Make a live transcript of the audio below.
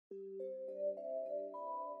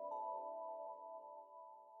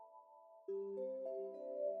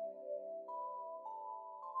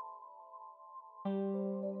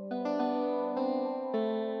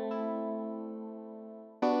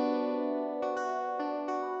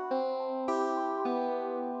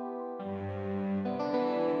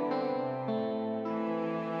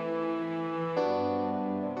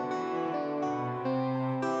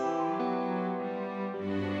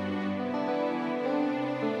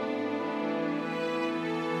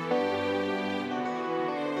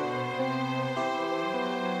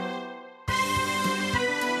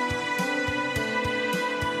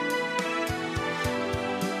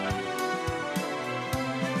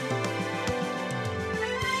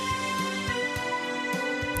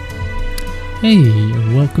Hey,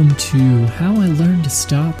 and welcome to How I Learned to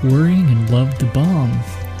Stop Worrying and Love the Bomb.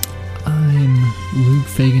 I'm Luke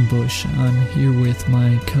Fagenbush. I'm here with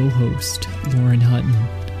my co-host, Lauren Hutton.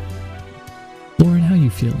 Lauren, how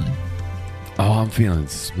you feeling? Oh, I'm feeling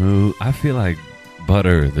smooth. I feel like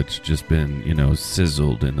butter that's just been,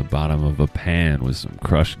 sizzled in the bottom of a pan with some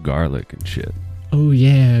crushed garlic and shit. Oh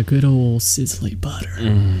yeah, good old sizzly butter.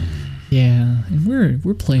 Yeah, and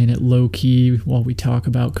we're playing it low key while we talk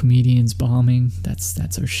about comedians bombing.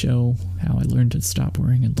 That's our show. How I Learned to Stop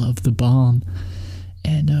Worrying and Love the Bomb.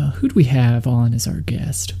 And who do we have on as our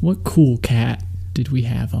guest? What cool cat did we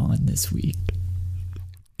have on this week?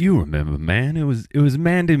 You remember, man? It was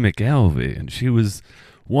Mandy McKelvey, and she was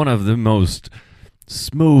one of the most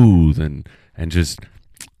smooth and just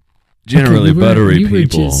generally buttery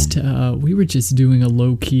people. We were just doing a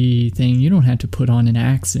low key thing. You don't have to put on an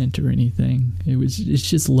accent or anything. It's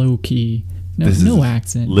just low key. No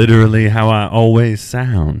accent. Literally how I always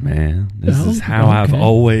sound, man. This is how I've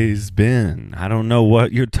always been. I don't know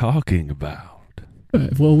what you're talking about.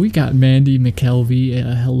 Well, we got Mandy McKelvey,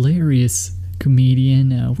 a hilarious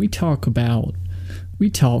comedian. We talk about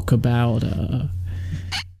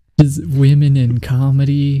just women in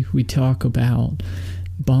comedy. We talk about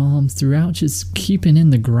bombs throughout, just keeping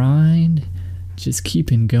in the grind, just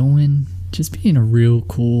keeping going, just being a real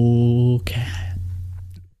cool cat.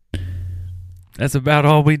 That's about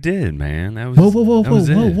all we did, man. That was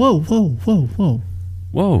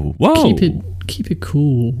Whoa. Keep it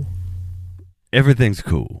cool. Everything's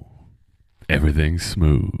cool. Everything's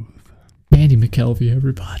smooth. Mandy McKelvey,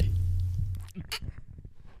 everybody.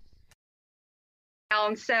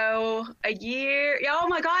 So a year, oh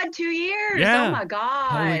my God, 2 years. Yeah. Oh my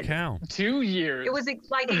God. Holy cow. 2 years. It was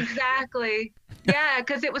like exactly, yeah,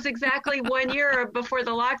 because it was exactly 1 year before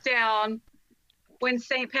the lockdown when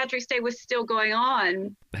St. Patrick's Day was still going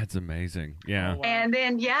on. That's amazing. Yeah. Oh, wow. And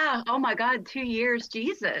then, oh my God, 2 years,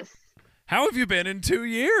 Jesus. How have you been in 2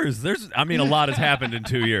 years? A lot has happened in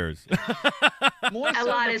 2 years. More A so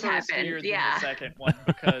lot the has first happened, year than yeah. the second one,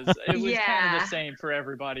 because it was kind Yeah. of the same for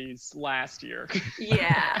everybody's last year.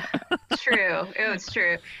 Yeah, true. It was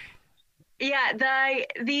true. Yeah,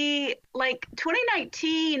 the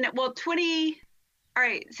 2019, all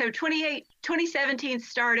right, so 2017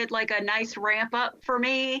 started like a nice ramp up for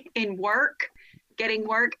me in getting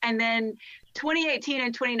work. And then 2018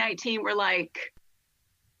 and 2019 were like,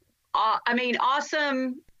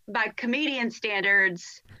 awesome by comedian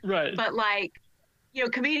standards, Right. but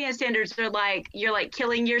comedian standards are like, you're like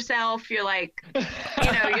killing yourself. You're like,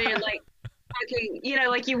 you're like, fucking,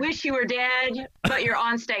 like you wish you were dead, but you're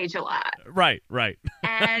on stage a lot. Right.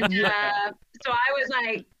 And so I was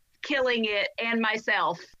like killing it and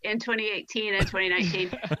myself in 2018 and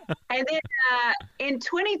 2019. And then in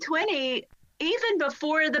 2020, even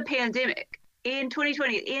before the pandemic, in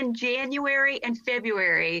 2020, in January and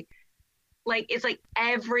February, it's like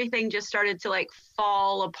everything just started to like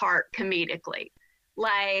fall apart comedically.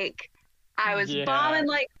 Like I was bombing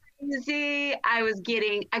like crazy. I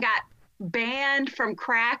got banned from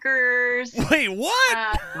Crackers. Wait, what?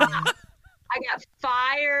 I got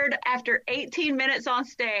fired after 18 minutes on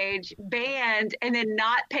stage, banned, and then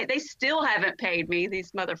not paid. They still haven't paid me,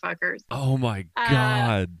 these motherfuckers. Oh my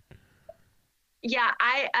God.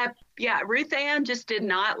 Ruth Ann just did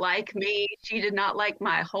not like me. She did not like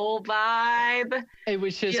my whole vibe. It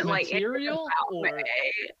was She his didn't like anything material? about Or... me.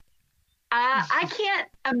 I can't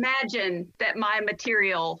imagine that my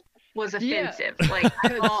material was offensive. Like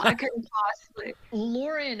I couldn't possibly.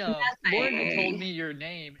 Lauren had Nothing. told me your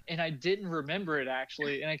name, and I didn't remember it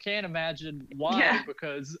actually, and I can't imagine why. Yeah.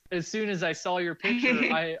 Because as soon as I saw your picture,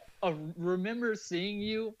 I remember seeing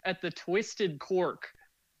you at the Twisted Cork,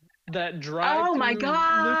 that drive-through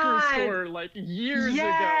liquor store like years ago.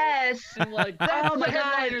 Yes. And like, that's Oh my the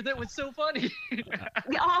headliner God. that was so funny.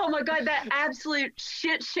 Oh my God, that absolute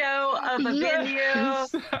shit show of a venue.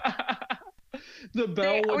 Yes. The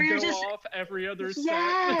bell Or would you're go just- off every other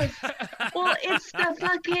Yes. set. Well, it's the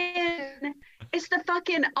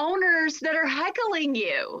fucking owners that are heckling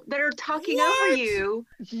you, that are talking over you.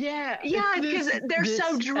 Yeah. Yeah, it's 'cause they're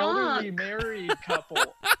so this elderly drunk. married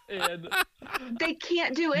couple. And They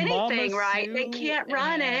can't do anything, Mama right? They Sue can't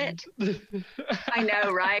run it. I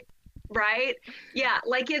know, right? Right? Yeah,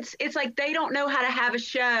 like it's like they don't know how to have a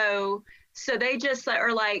show, so they just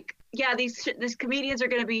are like, yeah, these comedians are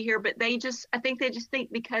going to be here, but I think they just think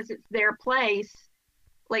because it's their place,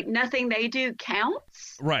 like nothing they do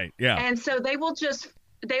counts. Right. Yeah. And so they will just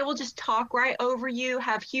talk right over you,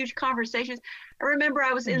 have huge conversations. I remember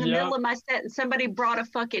I was in the middle of my set and somebody brought a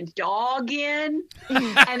fucking dog in,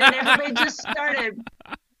 and then everybody just started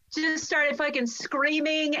just started fucking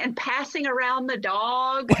screaming and passing around the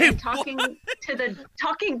dog and talking to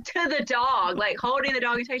the dog, like holding the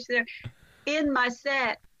dog and touching there in my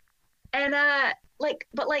set. And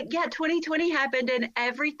 2020 happened and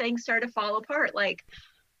everything started to fall apart. Like,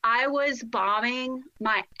 I was bombing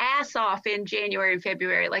my ass off in January and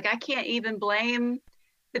February. Like, I can't even blame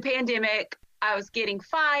the pandemic. I was getting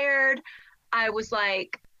fired. I was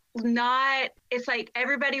like, it's like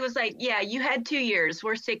everybody was like, yeah, you had 2 years.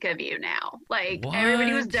 We're sick of you now. Like,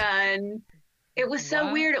 everybody was done. It was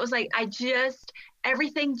so weird. It was like,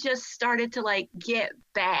 everything just started to like get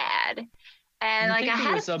bad. And like, I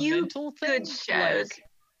had a few good shows.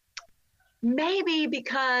 Maybe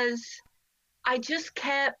because I just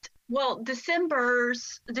kept,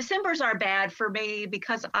 December's are bad for me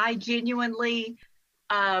because I genuinely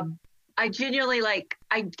like,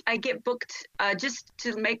 I get booked just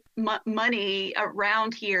to make money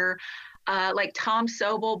around here. Like Tom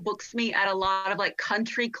Sobel books me at a lot of like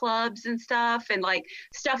country clubs and stuff, and like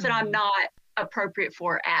stuff that I'm not appropriate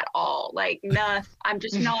for at all. Like, nothing. I'm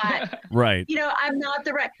just not. Right. I'm not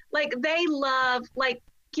the right. Like, they love, like,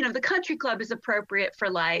 the country club is appropriate for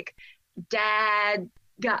like dad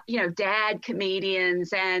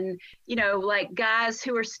comedians and, like guys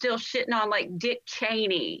who are still shitting on like Dick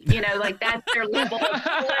Cheney, like that's their level of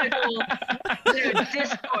political,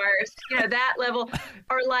 discourse, that level.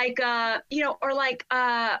 Or like, I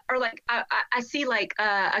see like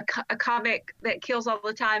a comic that kills all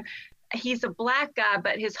the time. He's a black guy,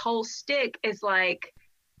 but his whole shtick is like,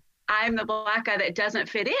 I'm the black guy that doesn't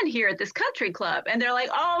fit in here at this country club. And they're like,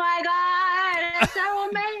 oh my God, that's so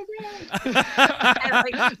amazing.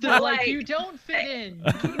 And they're like, you don't fit in.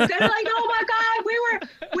 They're like, oh my God, we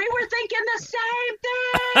were thinking the same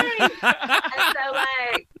thing. And so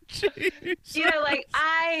like, Jeez. Like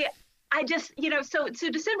I just, so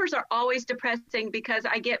Decembers are always depressing because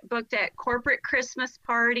I get booked at corporate Christmas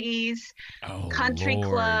parties, country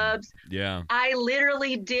clubs. Yeah. I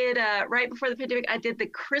literally did, right before the pandemic, I did the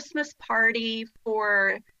Christmas party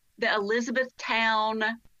for the Elizabethtown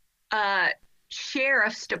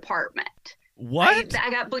Sheriff's Department. What?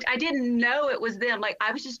 I got booked. I didn't know it was them. Like,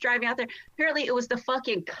 I was just driving out there. Apparently it was the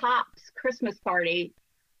fucking cops' Christmas party.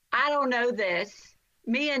 I don't know this.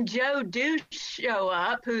 Me and Joe do show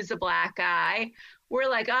up, who's a black guy. We're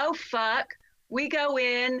like, oh fuck. We go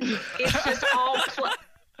in. It's just all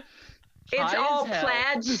it's all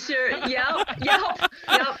plaid shirt. Yep.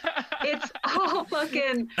 It's all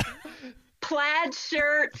fucking plaid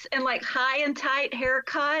shirts and like high and tight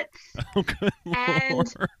haircuts. Oh, good and Lord.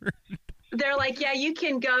 They're like, yeah, you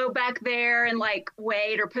can go back there and like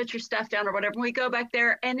wait or put your stuff down or whatever. We go back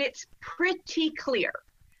there and it's pretty clear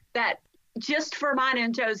that just for mine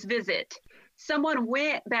and Joe's visit, someone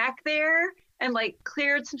went back there and like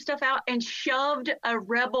cleared some stuff out and shoved a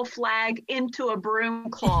rebel flag into a broom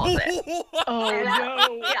closet.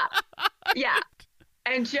 No. Yeah.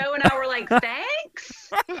 And Joe and I were like, thanks.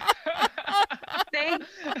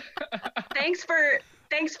 Thanks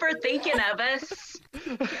for thinking of us.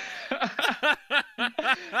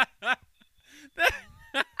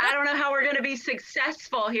 I don't know how we're going to be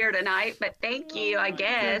successful here tonight, but thank you, I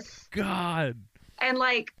guess. God. And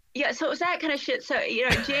like, yeah, so it was that kind of shit. So,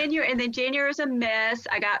 January was a mess.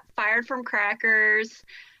 I got fired from Crackers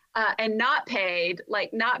and not paid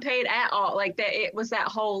at all. Like, that, it was that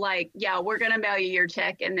whole like, yeah, we're going to mail you your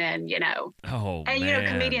check. And then, Oh, and man.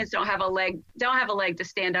 Comedians don't have a leg to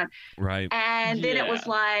stand on. Right. And then it was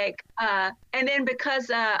like, and then because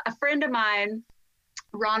a friend of mine,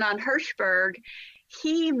 Ronan Hirschberg,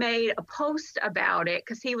 he made a post about it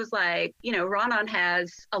because he was like, Ronan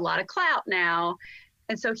has a lot of clout now.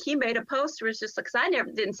 And so he made a post where it's just like, because I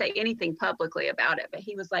didn't say anything publicly about it, but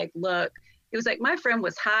he was like, look, he was like, my friend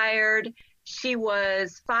was hired. She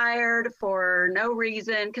was fired for no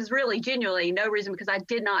reason, because really, genuinely, no reason, because I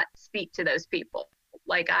did not speak to those people.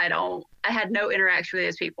 Like, I had no interaction with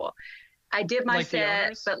those people. I did my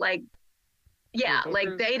set, but like, yeah,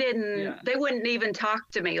 like they wouldn't even talk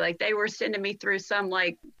to me. Like, they were sending me through some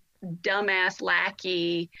like dumbass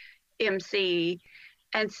lackey MC.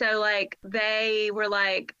 And so like, they were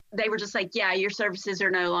just like, yeah, your services are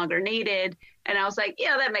no longer needed. And I was like,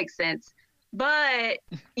 yeah, that makes sense. But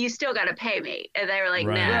you still got to pay me. And they were like,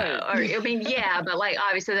 no. Or, I mean, yeah, but like,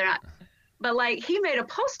 obviously they're not. But like, he made a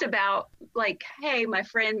post about like, hey, my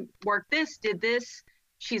friend worked this, did this.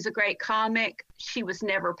 She's a great comic. She was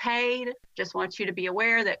never paid. Just want you to be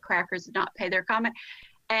aware that Crackers did not pay their comic.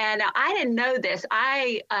 And I didn't know this.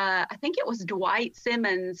 I think it was Dwight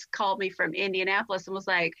Simmons called me from Indianapolis and was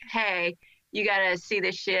like, hey, you got to see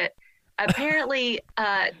this shit. Apparently,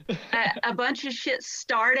 a bunch of shit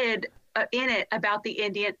started in it about the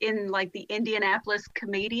Indianapolis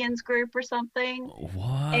comedians group or something.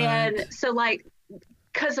 What? And so like,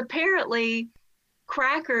 because apparently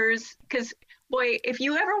Crackers, because boy, if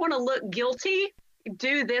you ever want to look guilty,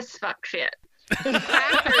 do this fuck shit.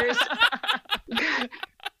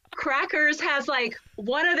 Crackers has like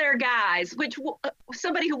one of their guys, which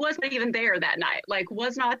somebody who wasn't even there that night, like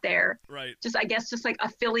was not there, right? Just I guess just like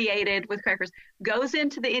affiliated with Crackers, goes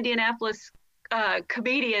into the Indianapolis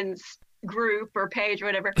comedians group or page or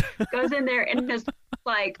whatever, goes in there and is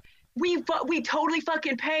like, we totally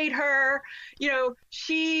fucking paid her, you know,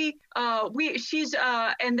 she's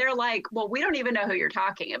and they're like, well, we don't even know who you're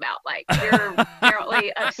talking about, like you're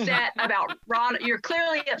apparently upset about Ron, you're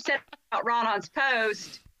clearly upset about Ronon's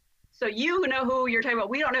post, so you know who you're talking about,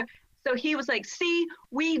 we don't know. So he was like, see,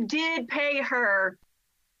 we did pay her.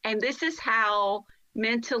 And this is how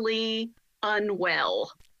mentally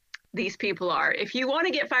unwell these people are. If you want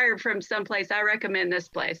to get fired from someplace, I recommend this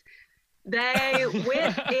place. They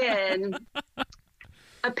went in,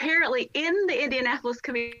 apparently in the Indianapolis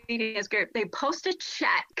Comedians group, they post a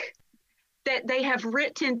check that they have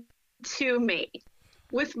written to me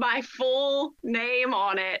with my full name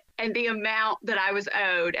on it and the amount that I was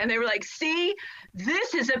owed. And they were like, see,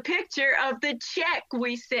 this is a picture of the check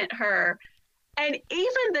we sent her. And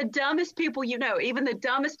even the dumbest people you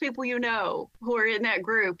know who are in that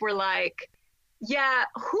group were like, yeah,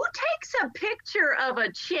 who takes a picture of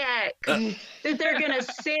a check that they're going to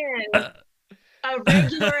send a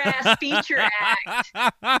regular ass feature act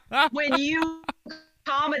when you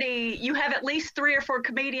comedy, you have at least 3 or 4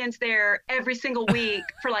 comedians there every single week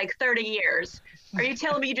for like 30 years. Are you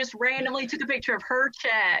telling me you just randomly took a picture of her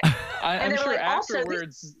check? I'm sure like,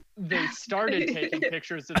 afterwards they started taking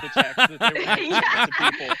pictures of the checks that they were handing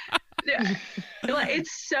to people. Yeah.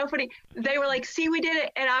 It's so funny. They were like, see, we did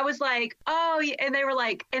it. And I was like, oh, yeah. And they were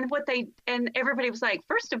like, and everybody was like,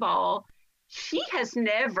 first of all, she has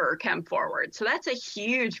never come forward. So that's a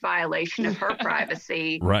huge violation of her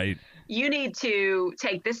privacy. Right. You need to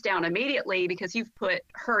take this down immediately because you've put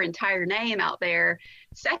her entire name out there.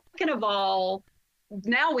 Second of all,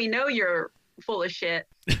 now we know you're full of shit.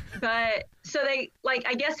 But so they like,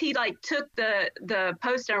 I guess he like took the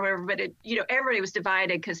post or whatever, but it, you know, everybody was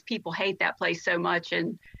divided because people hate that place so much.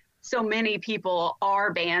 And so many people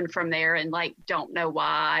are banned from there and like, don't know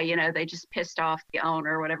why, you know, they just pissed off the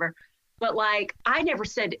owner or whatever. But like, I never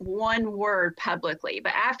said one word publicly.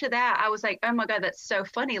 But after that, I was like, oh my God, that's so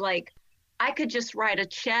funny. Like, I could just write a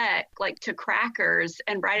check like to Crackers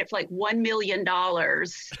and write it for like $1 million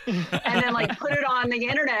and then like put it on the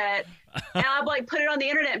internet. And I'd like put it on the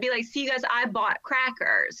internet and be like, see you guys, I bought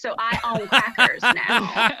Crackers. So I own Crackers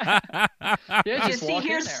now. Yeah, just see,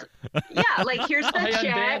 here's like here's the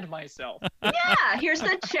check. I unbanned myself. Yeah, here's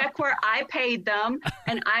the check where I paid them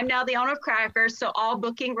and I'm now the owner of Crackers. So all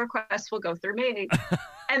booking requests will go through me.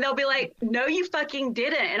 And they'll be like, no, you fucking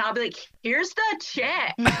didn't. And I'll be like, here's the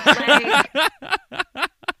check. Like,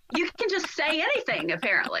 you can just say anything,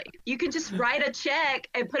 apparently. You can just write a check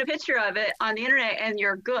and put a picture of it on the internet and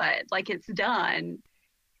you're good. Like, it's done.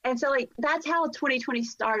 And so, like, that's how 2020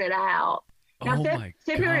 started out. Now,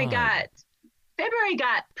 February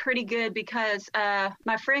got pretty good because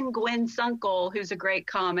my friend Gwen Sunkel, who's a great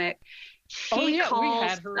comic, we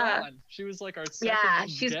had her on. She was like our second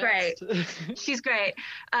she's guest. Great. She's great.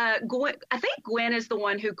 Gwen, I think Gwen is the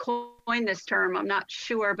one who coined this term. I'm not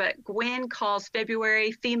sure, but Gwen calls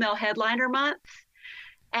February Female Headliner Month,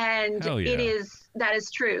 and that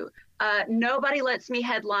is true. Nobody lets me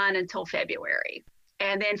headline until February.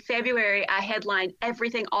 And then February, I headline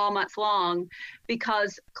everything all month long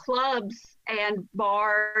because clubs and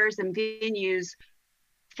bars and venues,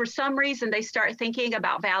 for some reason, they start thinking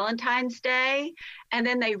about Valentine's Day, and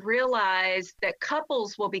then they realize that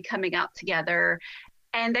couples will be coming out together,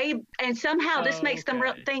 and somehow this makes them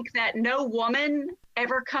think that no woman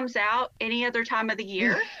ever comes out any other time of the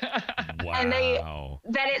year. Wow. And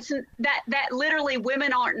that literally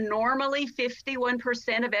women aren't normally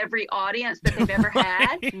 51% of every audience that they've ever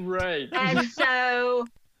had. Right. And so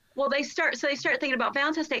they start thinking about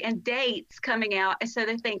Valentine's Day and dates coming out. And so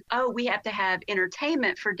they think, oh, we have to have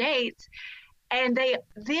entertainment for dates. And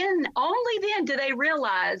only then do they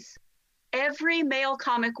realize every male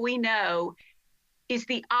comic we know is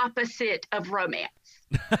the opposite of romance.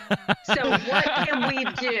 So what can we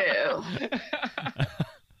do?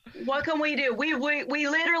 What can we do? We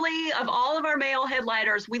literally, of all of our male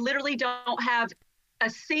headliners, we literally don't have a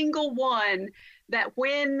single one that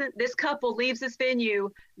when this couple leaves this venue,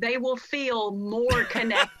 they will feel more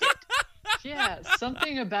connected. Yeah,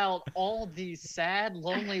 something about all these sad,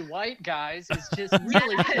 lonely white guys is just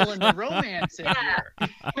really killing the romance in here.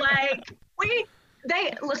 Like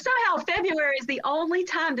somehow February is the only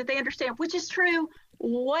time that they understand, which is true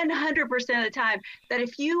 100% of the time, that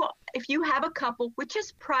if you have a couple, which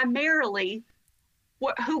is primarily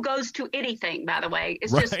who goes to anything, by the way,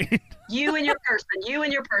 it's just you and your person, you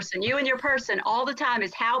and your person, you and your person all the time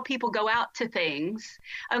is how people go out to things,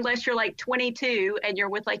 unless you're like 22 and you're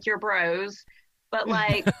with like your bros. But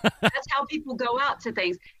like, that's how people go out to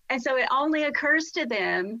things. And so it only occurs to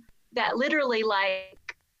them that literally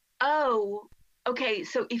like, oh, okay,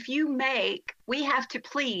 so if we have to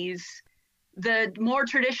please the more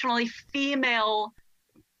traditionally female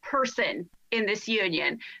person in this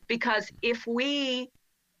union, because if we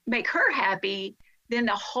make her happy, then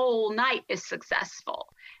the whole night is successful.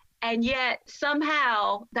 And yet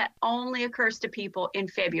somehow that only occurs to people in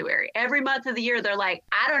February. Every month of the year, they're like,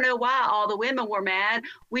 I don't know why all the women were mad.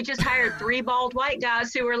 We just hired 3 bald white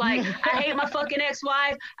guys who were like, I hate my fucking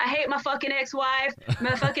ex-wife. I hate my fucking ex-wife.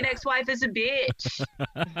 My fucking ex-wife is a bitch.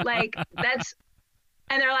 Like,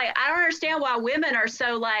 and they're like, I don't understand why women are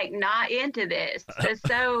so like not into this.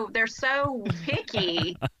 They're so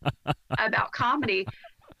picky about comedy.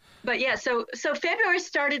 But yeah, so February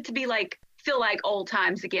started to be like, feel like old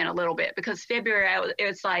times again a little bit, because February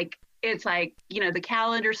it's like, you know, the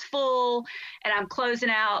calendar's full and I'm closing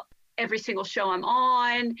out every single show I'm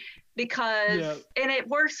on because, and it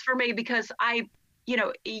works for me because you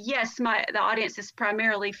know, yes, the audience is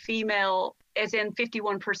primarily female, as in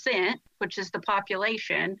 51%, which is the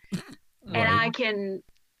population. Right. And I can,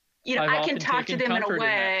 you know, I can talk to them in a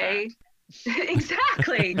way.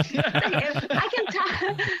 Exactly. I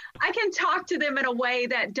can talk to them in a way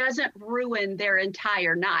that doesn't ruin their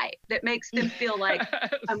entire night, that makes them feel like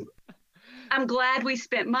I'm glad we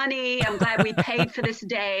spent money. I'm glad we paid for this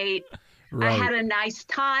date. Right. I had a nice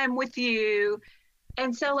time with you.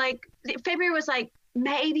 And so like February was like,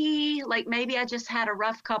 maybe I just had a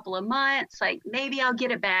rough couple of months. Like maybe I'll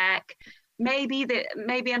get it back. Maybe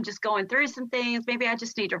I'm just going through some things. Maybe I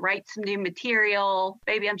just need to write some new material.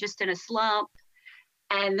 Maybe I'm just in a slump.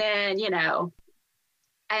 And then, you know,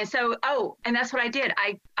 and so, and that's what I did.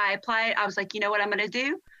 I applied. I was like, you know what I'm going to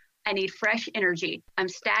do? I need fresh energy. I'm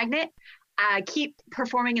stagnant. I keep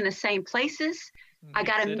performing in the same places. I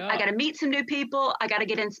gotta meet some new people. I gotta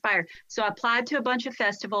get inspired. So I applied to a bunch of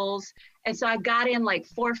festivals, and so I got in like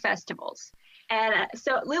 4 festivals. And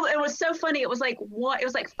so it was so funny. It was like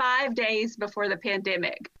 5 days before the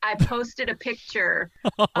pandemic. I posted a picture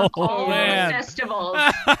of all the festivals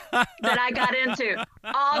that I got into,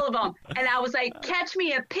 all of them. And I was like, catch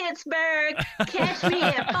me in Pittsburgh, catch me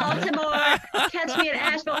in Baltimore, catch me in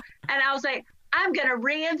Asheville. And I was like, I'm going to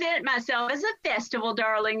reinvent myself as a festival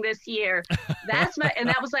darling this year. And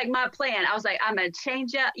that was like my plan. I was like, I'm going to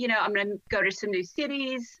change up, you know, I'm going to go to some new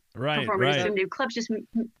cities, perform in some new clubs, just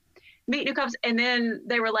meet new clubs. And then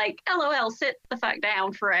they were like, LOL, sit the fuck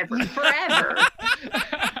down forever.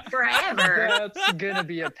 That's going to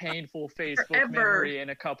be a painful Facebook memory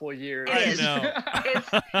in a couple of years. It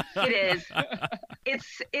is.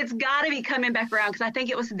 It's got to be coming back around, because I think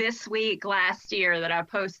it was this week last year that I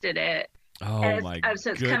posted it. So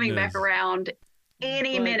it's coming back around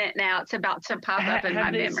any minute now. It's about to pop up in my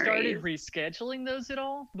memory. Have they started rescheduling those at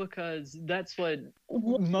all? Because that's what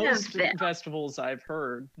most festivals I've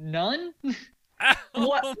heard. None?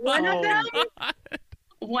 One of them?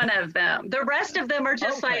 One of them. The rest of them are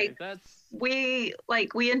just we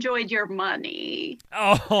enjoyed your money.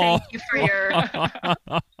 Thank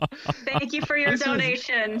you for your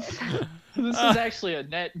donations. This is actually a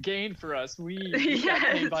net gain for us. We got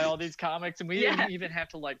paid by all these comics, and we didn't even have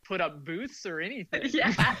to like put up booths or anything.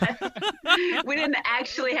 Yeah. We didn't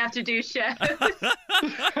actually have to do shows.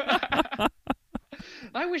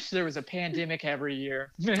 I wish there was a pandemic every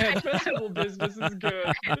year. Man, festival business is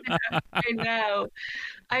good. I know.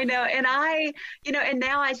 And and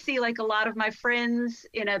now I see like a lot of my friends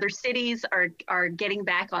in other cities are getting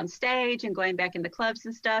back on stage and going back into clubs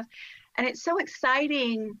and stuff. And it's so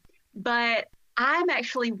exciting, but I'm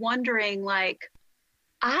actually wondering, like,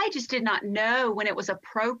 I just did not know when it was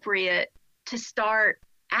appropriate to start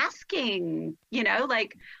asking,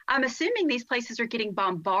 like, I'm assuming these places are getting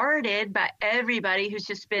bombarded by everybody who's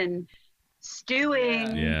just been stewing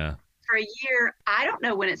for a year. I don't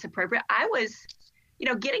know when it's appropriate. I was,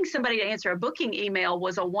 getting somebody to answer a booking email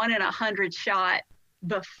was a 1 in 100 shot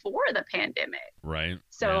before the pandemic. Right.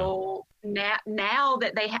 So now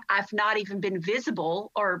that I've not even been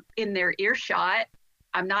visible or in their earshot,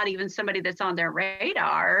 I'm not even somebody that's on their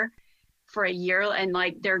radar for a year, and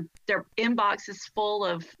like their inbox is full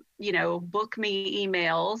of book me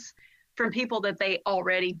emails. from people that they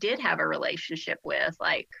already did have a relationship with.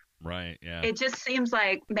 Like, right, yeah. It just seems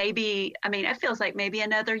like maybe, I mean, it feels like maybe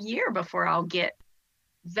another year before I'll get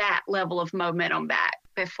that level of momentum back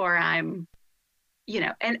before I'm,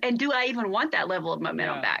 and do I even want that level of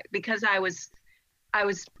momentum back? Because I was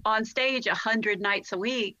on stage 100 nights a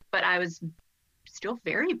week, but I was still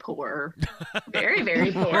very poor, very,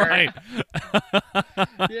 very poor. Right.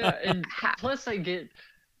 Yeah, and plus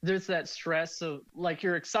there's that stress of like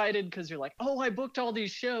you're excited because you're like, oh, I booked all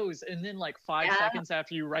these shows, and then like 5 seconds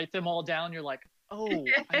after you write them all down, you're like, oh,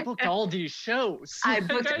 I booked all these shows. I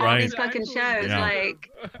booked all these fucking shows. Yeah. Like,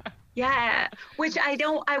 yeah, which I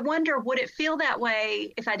wonder, would it feel that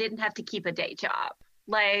way if I didn't have to keep a day job?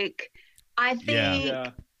 Like, I think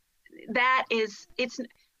that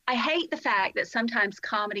I hate the fact that sometimes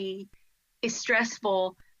comedy is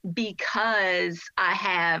stressful because I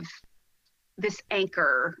have this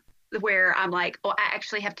anchor where I'm like, oh, I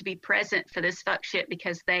actually have to be present for this fuck shit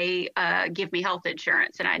because they give me health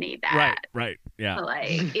insurance and I need that. Right, yeah.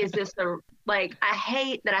 Like, is this I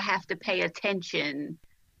hate that I have to pay attention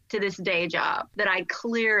to this day job that I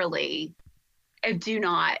clearly do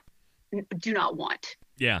not want.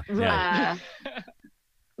 Yeah.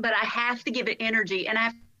 But I have to give it energy, and I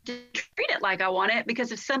have to treat it like I want it,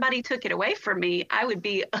 because if somebody took it away from me, I would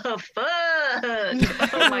be fuck.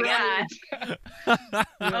 Oh my god.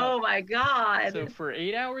 Oh my god. So for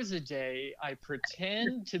 8 hours a day, I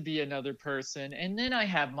pretend to be another person, and then I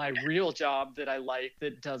have my real job that I like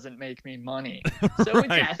that doesn't make me money. So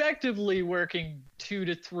it's effectively working 2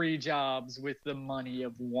 to 3 jobs with the money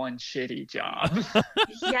of one shitty job.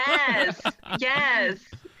 Yes.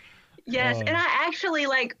 And I actually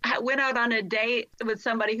went out on a date with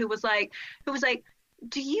somebody who was like, it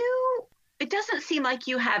doesn't seem like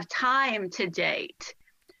you have time to date.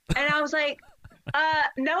 And I was like,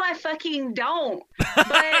 no, I fucking don't.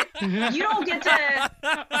 But you don't get to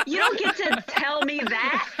tell me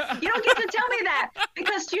that. You don't get to tell me that,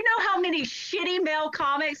 because do you know how many shitty male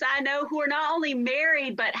comics I know who are not only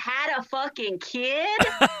married but had a fucking kid,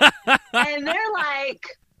 and they're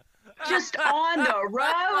like just on the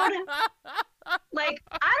road. Like,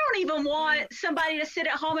 I don't even want somebody to sit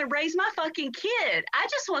at home and raise my fucking kid. I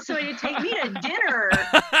just want somebody to take me to dinner.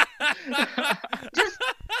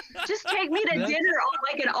 Just take me to dinner on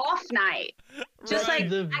like an off night. Just like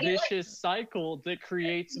the vicious cycle that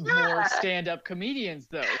creates more stand-up comedians,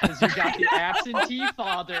 though, because you got the absentee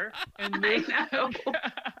father, and then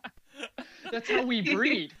that's how we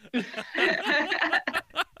breed.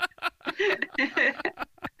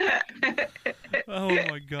 Oh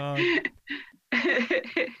my god.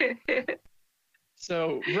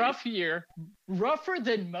 So rough year, rougher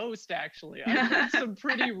than most actually. I've had some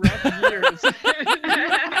pretty rough years.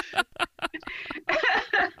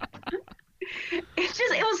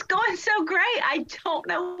 It was going so great. I don't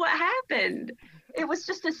know what happened. It was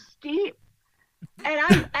just a steep. And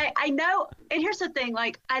I know, and here's the thing,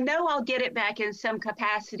 like, I know I'll get it back in some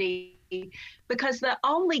capacity, because the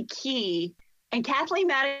only key, and Kathleen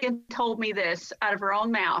Madigan told me this out of her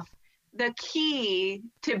own mouth, the key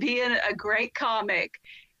to being a great comic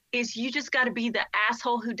is you just got to be the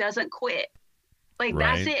asshole who doesn't quit. Like,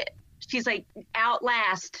 that's it. She's like,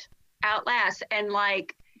 outlast. And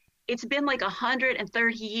like, it's been like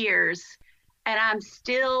 130 years and I'm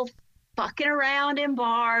still fucking around in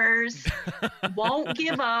bars, won't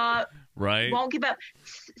give up. Won't give up.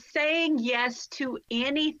 Saying yes to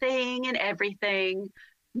anything and everything,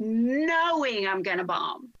 knowing I'm going to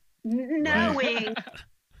bomb.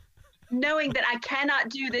 Knowing that I cannot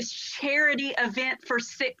do this charity event for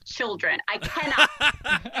sick children. I cannot.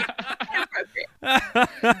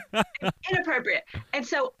 Inappropriate. And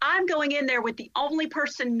so I'm going in there with the only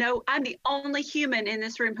person I'm the only human in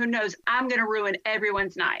this room who knows I'm going to ruin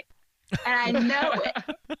everyone's night. And I know it.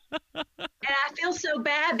 And I feel so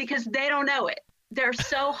bad because they don't know it. They're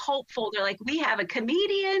so hopeful. They're like, we have a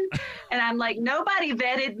comedian. And I'm like, nobody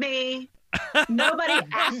vetted me. Nobody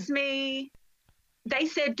asked me. They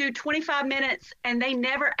said do 25 minutes, and they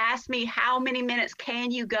never asked me how many minutes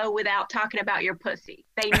can you go without talking about your pussy.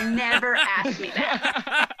 They never asked me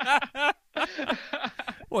that.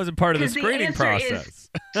 Wasn't part of the screening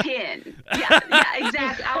process. 10. Yeah,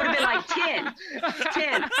 exactly. I would have been like 10.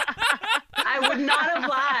 I would not have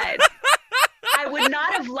lied.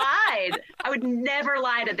 I would never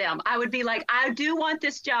lie to them. I would be like, I do want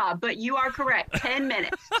this job, but you are correct. 10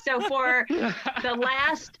 minutes. So for the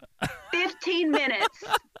last 15 minutes,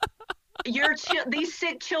 these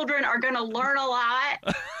sick children are going to learn a lot.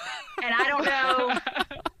 And I don't know.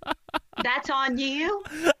 That's on you.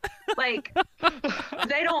 Like,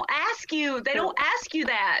 they don't ask you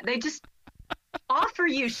that. They just, offer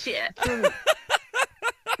you shit.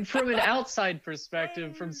 From an outside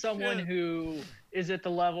perspective, from someone who is at the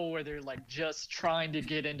level where they're like just trying to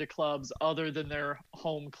get into clubs other than their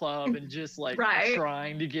home club and just like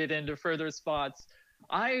trying to get into further spots,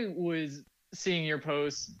 I was seeing your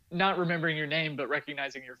posts, not remembering your name but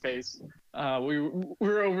recognizing your face.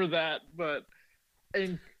 We're over that,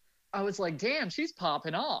 and I was like, damn, she's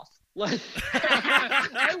popping off. Like,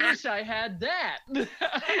 I wish I had that.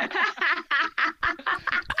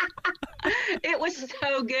 It was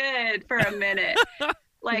so good for a minute.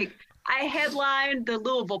 Like, I headlined the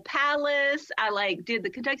Louisville Palace. I like did the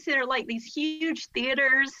Kentucky Center, like these huge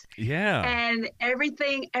theaters. Yeah. And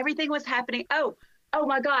everything was happening. Oh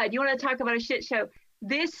my God! You want to talk about a shit show?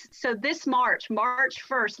 This March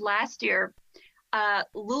 1st last year,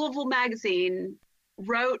 Louisville Magazine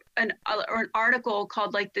wrote an article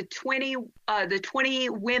called like the 20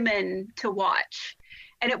 women to watch,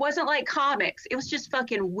 and it wasn't like comics. It was just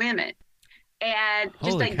fucking women. And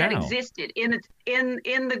just Holy like cow. that existed in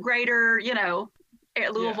the greater,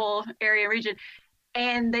 Louisville area region.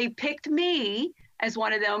 And they picked me as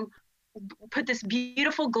one of them, put this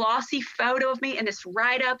beautiful glossy photo of me and this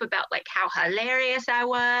write-up about like how hilarious I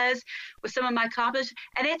was with some of my accomplishments.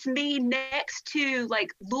 And it's me next to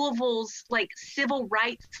like Louisville's like civil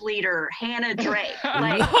rights leader, Hannah Drake.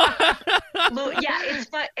 Like,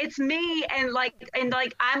 it's me and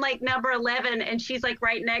I'm like number 11 and she's like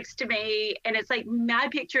right next to me. And it's like my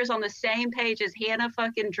picture is on the same page as Hannah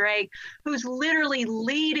fucking Drake, who's literally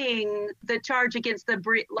leading the charge against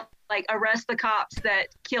like arrest the cops that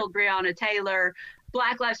killed Breonna Taylor,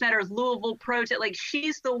 Black Lives Matter, Louisville protest. Like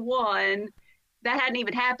she's the one that hadn't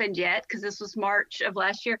even happened yet because this was March of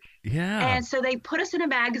last year. Yeah. And so they put us in a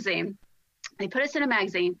magazine.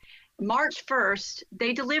 March 1st,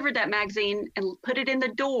 they delivered that magazine and put it in the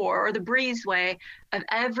door or the breezeway of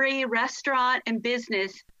every restaurant and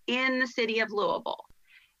business in the city of Louisville.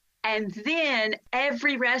 And then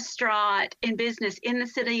every restaurant and business in the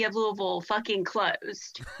city of Louisville fucking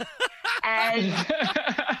closed. And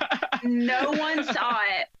no one saw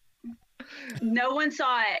it. No one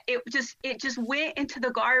saw it. It just went into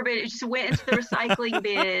the garbage. It just went into the recycling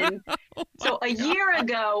bin. So a year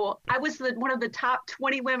ago, I was one of the top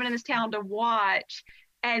 20 women in this town to watch.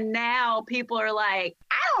 And now people are like,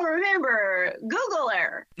 I don't remember. Google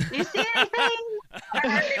her. You see anything? Or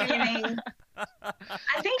anything?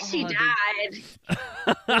 I think she died.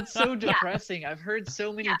 It's so depressing. I've heard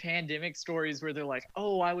so many pandemic stories where they're like,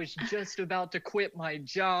 oh, I was just about to quit my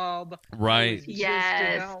job. Right.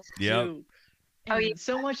 Yes. Yep.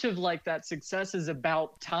 So much of like that success is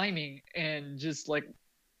about timing and just like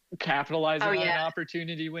capitalizing on an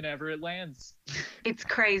opportunity whenever it lands. It's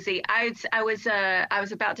crazy. I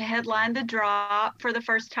was about to headline the Drop for the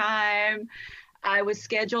first time. I was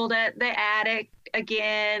scheduled at the Attic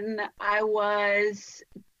again. I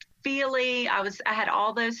had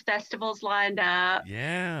all those festivals lined up.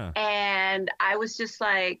 Yeah. And I was just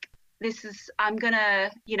like, I'm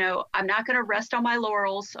not gonna rest on my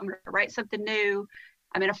laurels. I'm gonna write something new.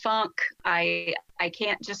 I'm in a funk. I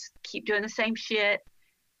can't just keep doing the same shit.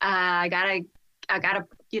 I gotta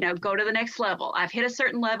go to the next level. I've hit a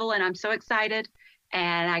certain level and I'm so excited.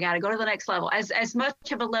 And I got to go to the next level, as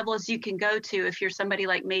much of a level as you can go to if you're somebody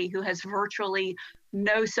like me who has virtually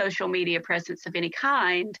no social media presence of any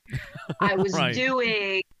kind. I was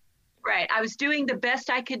doing the best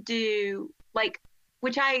I could do, like,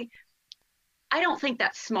 which I don't think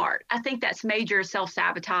that's smart. I think that's major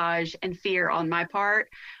self-sabotage and fear on my part.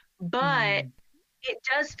 But it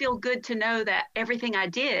does feel good to know that everything I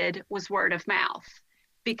did was word of mouth,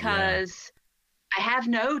 because I have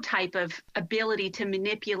no type of ability to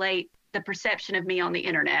manipulate the perception of me on the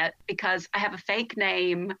internet because I have a fake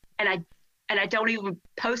name and I don't even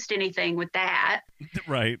post anything with that.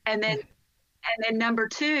 Right. And then number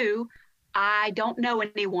two, I don't know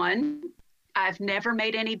anyone. I've never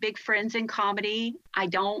made any big friends in comedy. I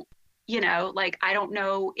don't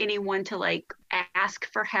know anyone to like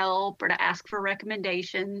ask for help or to ask for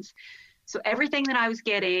recommendations. So everything that I was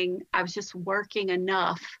getting, I was just working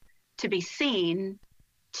enough to be seen,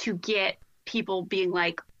 to get people being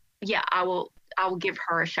like, yeah, I will give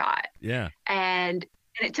her a shot. Yeah. And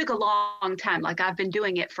it took a long time. Like I've been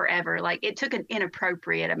doing it forever. Like it took an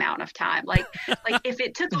inappropriate amount of time. Like if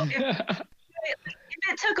it took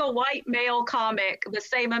a white male comic the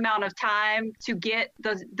same amount of time to get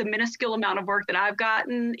the minuscule amount of work that I've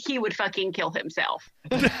gotten, he would fucking kill himself.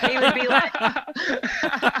 He would be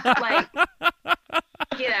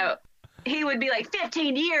he would be like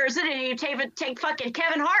 15 years, and then you take fucking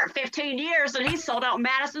Kevin Hart 15 years, and he sold out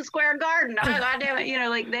Madison Square Garden. God damn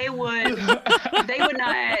it, they would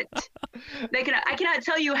not. I cannot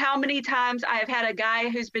tell you how many times I have had a guy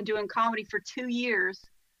who's been doing comedy for 2 years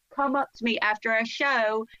come up to me after a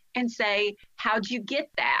show and say, "How'd you get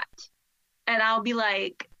that?" And I'll be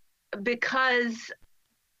like, "Because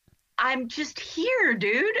I'm just here,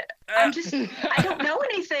 dude. I don't know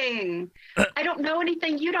anything. I don't know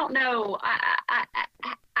anything you don't know.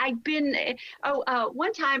 I've been,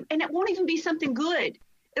 one time, and it won't even be something good.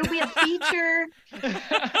 It'll be a feature.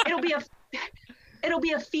 It'll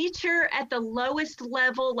be a feature at the lowest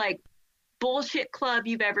level, like bullshit club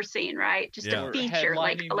you've ever seen, right? Just a feature,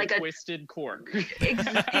 like a Twisted Cork.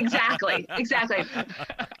 Exactly.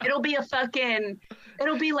 It'll be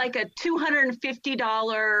like a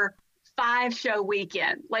 $250 5-show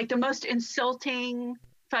weekend, like the most insulting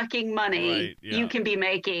fucking money you can be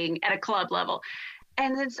making at a club level.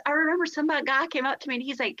 And then I remember a guy came up to me and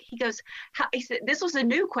he goes, he said, this was a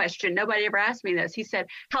new question. Nobody ever asked me this. He said,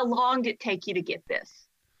 "How long did it take you to get this?"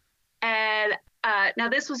 And now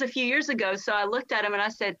this was a few years ago. So I looked at him and I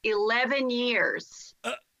said, 11 years.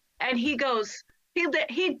 And he goes, he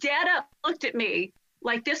dead up looked at me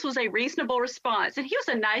like this was a reasonable response. And he was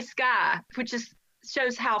a nice guy, which is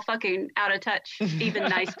shows how fucking out of touch even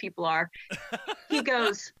nice people are. He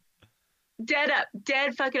goes, dead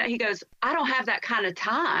fucking, he goes, "I don't have that kind of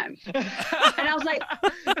time." And I was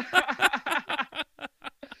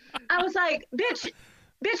like, bitch,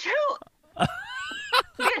 who?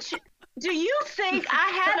 Bitch, do you think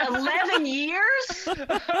I had 11 years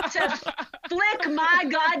to flick my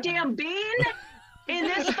goddamn bean in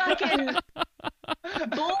this fucking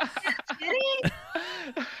bullshit city?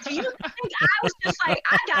 Do you think I was just like,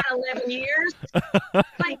 I got 11 years?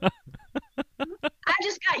 Like, I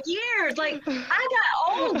just got years. Like, I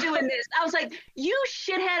got old doing this. I was like, you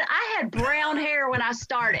shithead, I had brown hair when I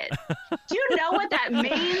started. Do you know what that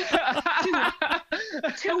means?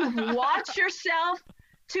 To watch yourself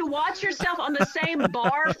on the same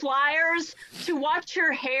bar flyers, to watch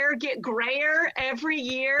your hair get grayer every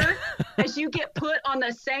year as you get put on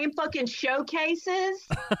the same fucking showcases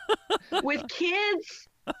with kids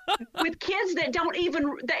that don't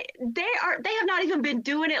even they have not even been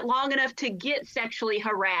doing it long enough to get sexually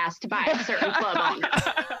harassed by a certain club owner.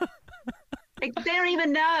 Like, they don't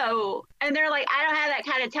even know, and they're like, "I don't have that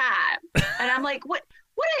kind of time." And I'm like, what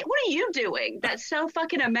are you doing that's so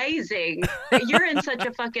fucking amazing that you're in such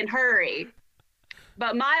a fucking hurry?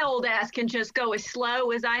 But my old ass can just go as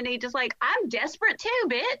slow as I need. Just like, I'm desperate too,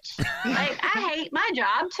 bitch. Like, I hate my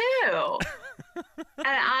job too. And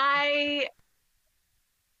I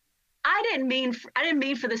didn't mean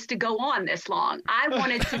for this to go on this long. I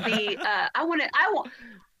wanted to be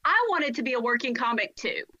I wanted to be a working comic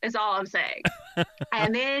too, is all I'm saying.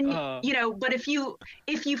 And then but if you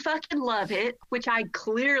fucking love it, which I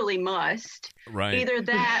clearly must, either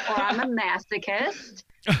that or I'm a masochist,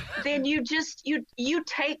 then you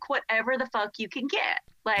take whatever the fuck you can get.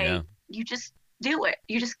 Like, you just do it.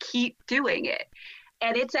 You just keep doing it.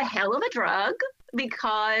 And it's a hell of a drug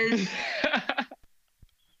because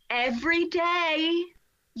every day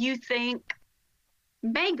you think,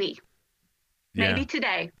 maybe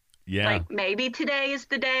today. Yeah. Like, maybe today is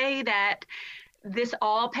the day that this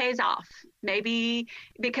all pays off. Maybe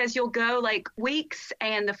because you'll go like weeks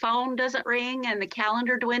and the phone doesn't ring and the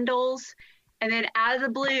calendar dwindles. And then out of the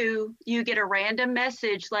blue, you get a random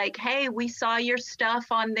message like, "Hey, we saw your stuff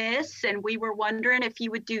on this and we were wondering if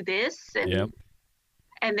you would do this." And,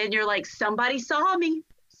 and then you're like, somebody saw me.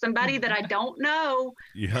 Somebody that I don't know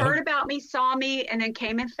heard about me, saw me, and then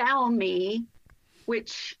came and found me.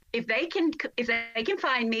 Which, if they can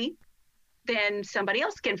find me, then somebody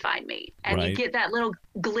else can find me, and you get that little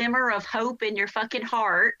glimmer of hope in your fucking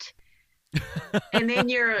heart, and then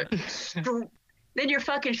you're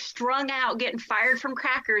fucking strung out, getting fired from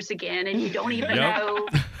Crackers again, and you don't even know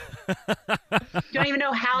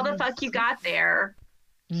how the fuck you got there.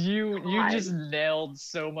 You just nailed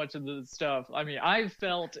so much of the stuff. I mean, I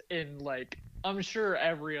felt in, like, I'm sure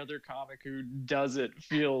every other comic who does it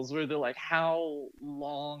feels, where they're like, how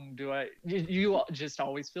long do you just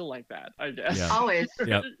always feel like that, I guess. Yeah. Always.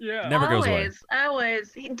 Yep. Yeah. Never goes away.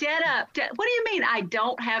 Always. Dead up. What do you mean I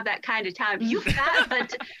don't have that kind of time? You've got,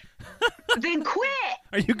 but then quit.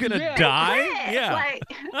 Are you going to die? Quit. Yeah.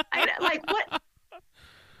 Like what?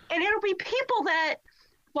 And it'll be people that,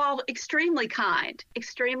 while extremely kind,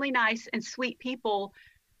 extremely nice and sweet people,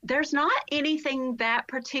 there's not anything that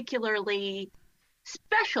particularly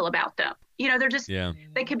special about them. They're just,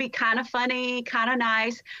 they can be kind of funny, kind of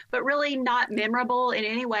nice, but really not memorable in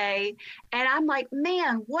any way. And I'm like,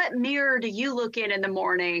 man, what mirror do you look in the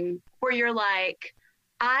morning where you're like,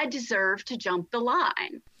 I deserve to jump the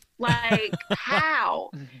line? Like,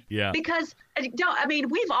 how? Yeah. Because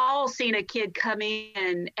we've all seen a kid come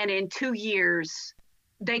in and in 2 years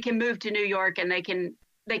they can move to New York and they can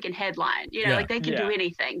headline, like they can do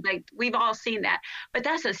anything. Like, we've all seen that. But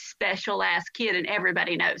that's a special ass kid and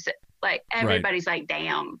everybody knows it. Like, everybody's like,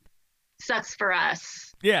 damn, sucks for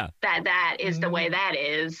us. Yeah. That is the way that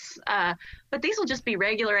is. But these will just be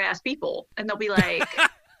regular ass people, and they'll be like,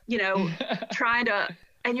 trying to,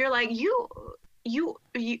 and you're like,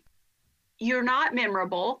 you're not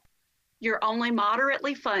memorable. You're only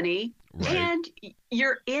moderately funny, and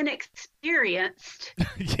you're inexperienced.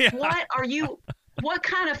 Yeah. What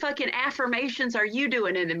kind of fucking affirmations are you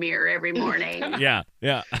doing in the mirror every morning? Yeah.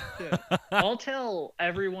 I'll tell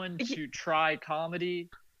everyone to try comedy,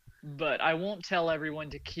 but I won't tell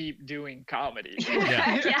everyone to keep doing comedy.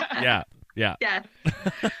 Yeah.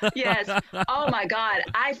 Yes. Oh my God.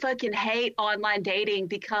 I fucking hate online dating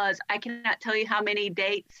because I cannot tell you how many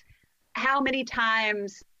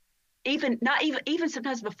times, even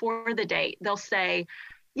sometimes before the date, they'll say,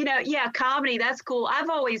 comedy, that's cool. I've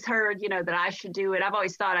always heard, that I should do it. I've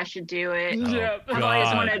always thought I should do it. I've always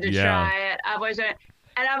wanted to try it.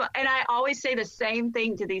 And I always say the same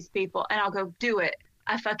thing to these people, and I'll go, do it.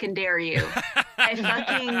 I fucking dare you. I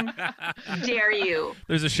fucking dare you.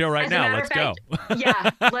 There's a show right now. Let's go. Yeah,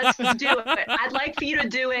 let's do it. I'd like for you to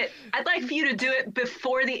do it. I'd like for you to do it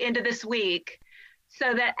before the end of this week,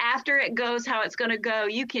 so that after it goes how it's going to go,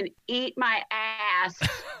 you can eat my ass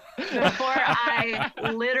before I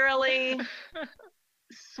literally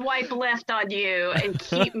swipe left on you and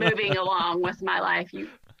keep moving along with my life, you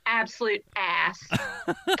absolute ass.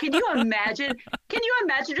 Can you imagine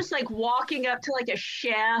just like walking up to like a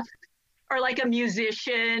chef or like a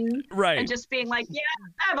musician, and just being like, yeah,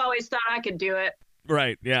 I've always thought I could do it.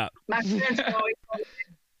 Right. Yeah. My friends have always told me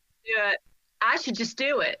to do it. I should just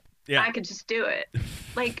do it. Yeah. I could just do it.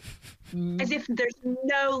 Like, as if there's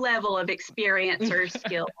no level of experience or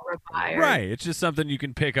skill required. Right. It's just something you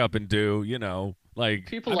can pick up and do, like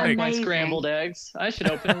people like my scrambled eggs. I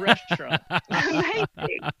should open a restaurant.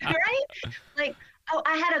 Amazing, right? Like,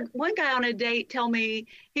 I had one guy on a date tell me,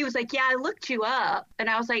 he was like, yeah, I looked you up. And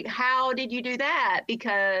I was like, how did you do that?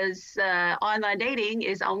 Because online dating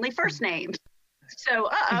is only first names. So,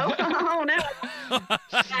 oh no.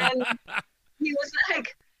 And he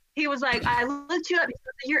was like, I looked you up.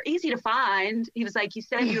 You're easy to find. He was like, you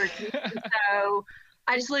said you were so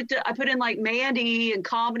I just I put in like Mandy and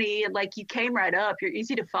comedy, and like you came right up. You're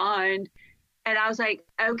easy to find. And I was like,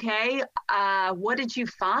 okay, what did you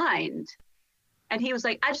find? And he was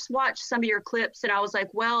like, I just watched some of your clips. And I was like,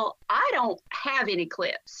 well, I don't have any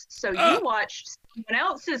clips. So you watched someone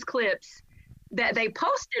else's clips that they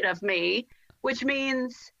posted of me, which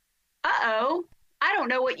means, I don't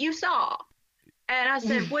know what you saw. And I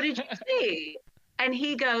said, what did you see? And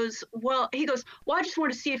he goes, well, I just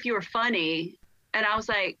wanted to see if you were funny. And I was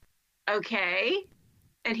like, okay.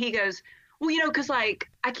 And he goes, well, because like,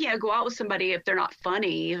 I can't go out with somebody if they're not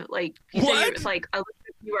funny. Like, you said it's like,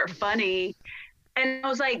 you are funny. And I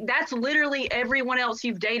was like, that's literally everyone else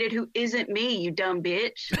you've dated who isn't me, you dumb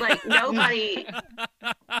bitch. Like, nobody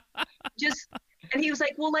and he was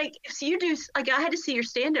like, well, like, if you do, like, I had to see your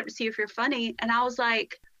stand-up to see if you're funny. And I was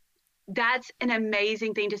like, that's an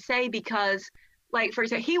amazing thing to say, because, like, for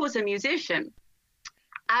example, he was a musician.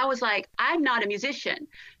 I was like, I'm not a musician.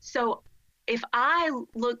 So if I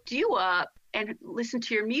looked you up and listened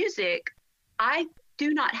to your music, I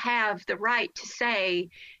do not have the right to say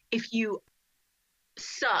if you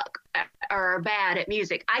suck or are bad at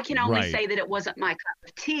music. I can only say that it wasn't my cup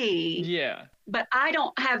of tea. Yeah. But I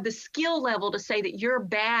don't have the skill level to say that you're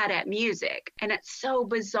bad at music. And it's so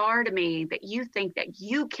bizarre to me that you think that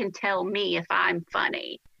you can tell me if I'm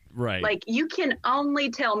funny. Right. Like, you can only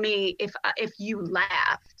tell me if you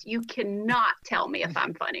laughed. You cannot tell me if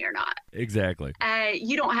I'm funny or not. Exactly.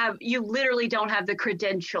 You literally don't have the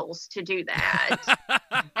credentials to do that.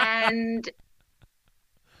 And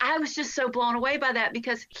I was just so blown away by that,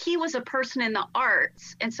 because he was a person in the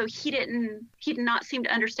arts. And so he did not seem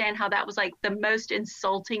to understand how that was like the most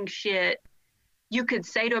insulting shit you could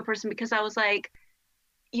say to a person, because I was like,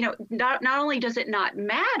 not only does it not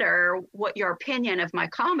matter what your opinion of my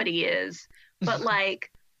comedy is, but like,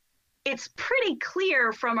 it's pretty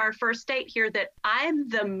clear from our first date here that I'm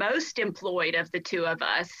the most employed of the two of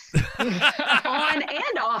us on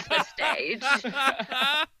and off the stage.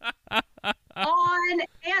 On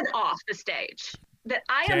and off the stage. That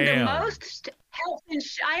I am the most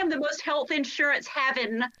health insurance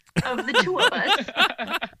having of the two of us.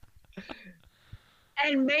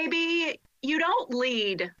 And maybe you don't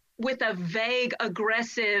lead with a vague,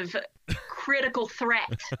 aggressive, critical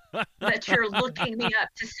threat that you're looking me up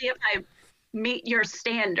to see if I meet your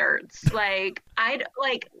standards. Like,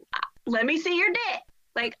 let me see your dick.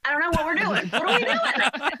 Like, I don't know what we're doing. What are we doing?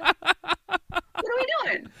 What are we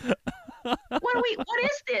doing? What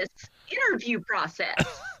is this interview process?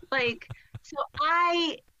 Like, so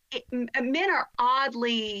men are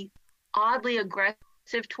oddly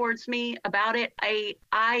aggressive towards me about it.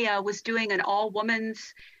 I was doing an all women's,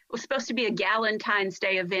 it was supposed to be a Galentine's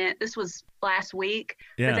Day event. This was last week,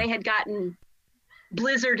 but they had gotten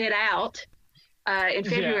blizzarded out in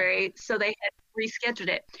February, so they had rescheduled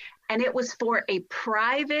it. And it was for a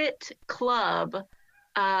private club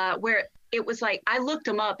where it was like, I looked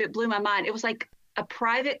them up, it blew my mind. It was like a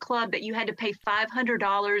private club that you had to pay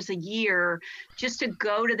 $500 a year just to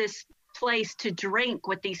go to this place to drink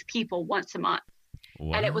with these people once a month.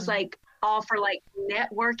 Wow. And it was like all for like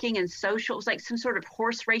networking and social. It was like some sort of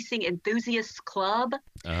horse racing enthusiast club.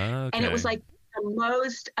 Okay. And it was like the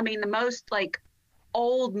most like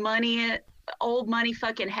old money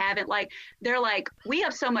fucking haven't, like, they're like, we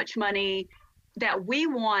have so much money that we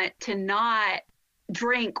want to not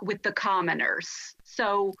drink with the commoners.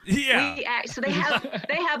 So so they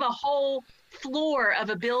have a whole floor of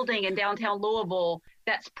a building in downtown Louisville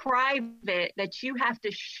that's private, that you have to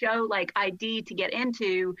show like ID to get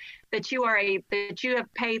into, that you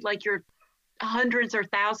have paid like your hundreds or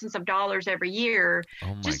thousands of dollars every year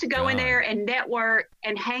just to go in there and network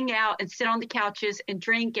and hang out and sit on the couches and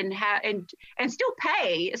drink and and still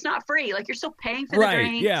pay. It's not free. Like, you're still paying for the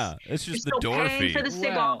drinks. Yeah, it's just you're the door fee. For the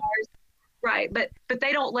cigars. Wow. Right, but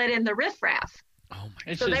they don't let in the riffraff. Oh my!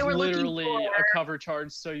 It's so just literally a cover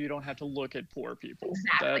charge, so you don't have to look at poor people.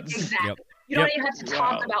 Exactly. Yep. You don't even have to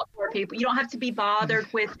talk about poor people. You don't have to be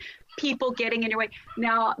bothered with people getting in your way.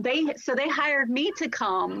 Now they hired me to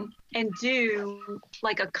come and do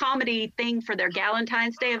like a comedy thing for their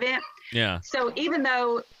Galentine's Day event. Yeah. So even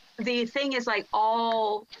though the thing is like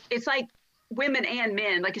it's like women and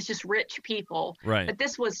men, like it's just rich people. Right. But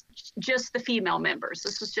this was just the female members.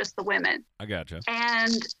 This was just the women. I gotcha.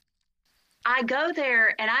 And I go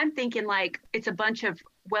there and I'm thinking like it's a bunch of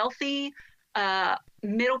wealthy, wealthy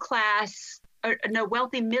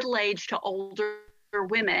middle-aged to older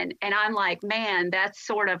women. And I'm like, man, that's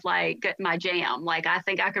sort of like my jam. Like, I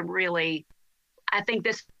think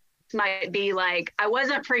this might be like, I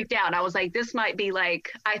wasn't freaked out. I was like, this might be like,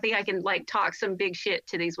 I think I can like talk some big shit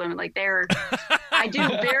to these women. Like I do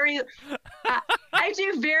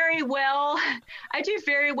very well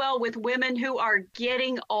with women who are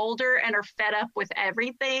getting older and are fed up with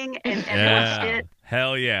everything and shit.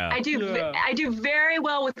 Hell yeah. I do very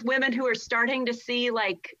well with women who are starting to see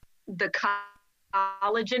like the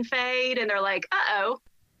collagen fade, and they're like, uh-oh,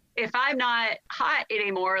 if I'm not hot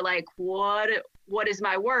anymore, like what is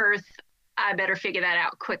my worth? I better figure that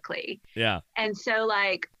out quickly. Yeah. And so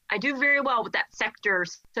like I do very well with that sector.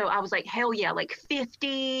 So I was like, hell yeah, like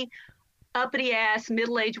 50 uppity ass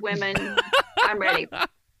middle-aged women. I'm ready.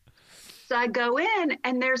 So I go in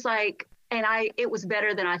and there's like, it was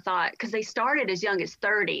better than I thought, because they started as young as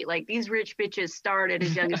 30. Like, these rich bitches started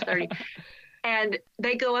as young as 30. And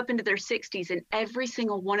they go up into their 60s, and every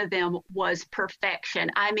single one of them was perfection.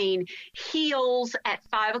 I mean, heels at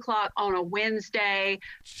 5 o'clock on a Wednesday,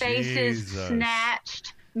 faces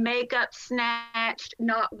snatched, makeup snatched,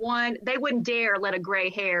 not one. They wouldn't dare let a gray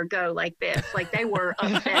hair go like this. Like, they were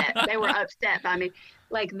upset. They were upset by me.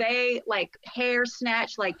 Like, hair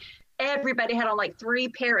snatched. Like, everybody had on like 3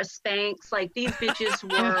 pair of Spanx. Like, these bitches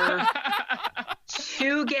were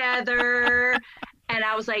together. And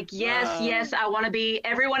I was like, yes, I want to be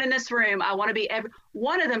everyone in this room. I want to be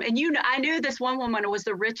one of them. And I knew this one woman was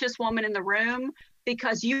the richest woman in the room,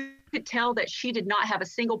 because you could tell that she did not have a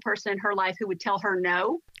single person in her life who would tell her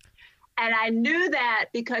no. And I knew that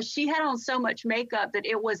because she had on so much makeup that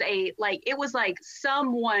it was like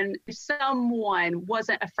someone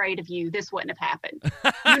wasn't afraid of you, this wouldn't have happened.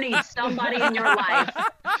 You need somebody in your life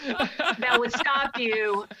that would stop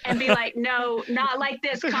you and be like, no, not like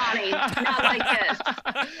this, Connie, not like this.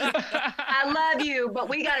 I love you, but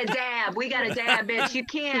we got to dab, bitch. You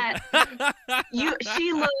can't.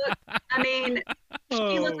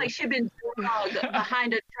 She looked like she'd been drugged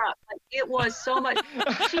behind a truck. Like, it was so much.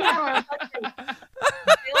 She had on a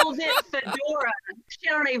velvet fedora. She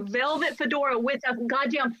had on a velvet fedora with a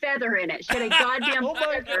goddamn feather in it. She had a goddamn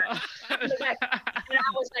feather. And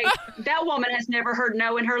I was like, that woman has never heard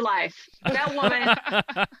no in her life. That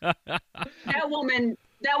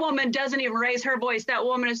woman doesn't even raise her voice. That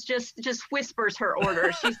woman is just whispers her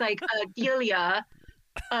orders. She's like, Delia,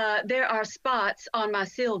 there are spots on my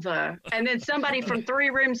silver. And then somebody from 3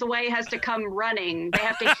 rooms away has to come running. They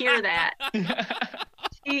have to hear that.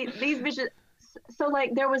 these bitches. So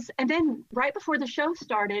like there was, and then right before the show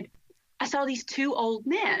started, I saw these two old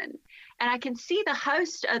men, and I can see the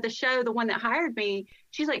host of the show, the one that hired me,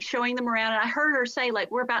 she's like showing them around, and I heard her say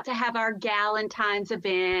like, we're about to have our Galentine's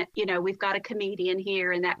event, you know, we've got a comedian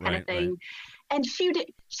here and that kind of thing. Right. And she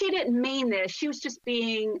didn't mean this. She was just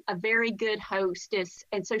being a very good hostess.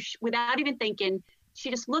 And so without even thinking, she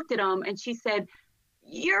just looked at them and she said,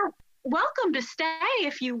 "You're welcome to stay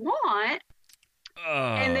if you want."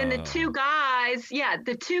 And then the two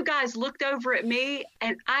guys looked over at me,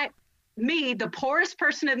 and the poorest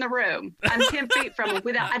person in the room. I'm 10 feet from them.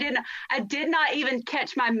 I did not even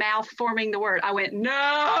catch my mouth forming the word. I went,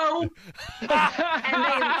 "No." And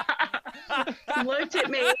they looked at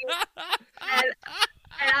me, and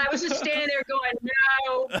I was just standing there going,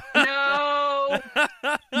 "No, no,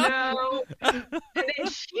 no." And then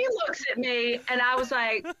she looks at me, and I was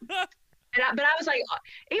like, but I was like,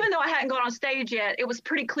 even though I hadn't gone on stage yet, it was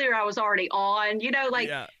pretty clear I was already on, you know, like,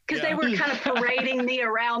 because they were kind of parading me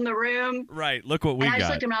around the room. Right. Look what we got. I just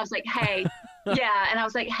looked at him and I was like, "Hey," and I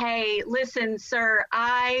was like, "Hey, listen, sir,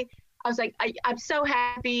 I was like, I'm so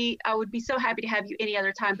happy. I would be so happy to have you any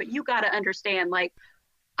other time, but you got to understand, like,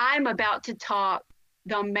 I'm about to talk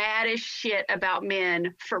the maddest shit about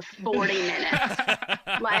men for 40 minutes.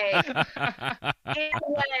 Like, in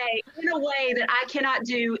a way that I cannot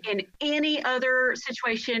do in any other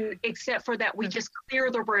situation except for that we just clear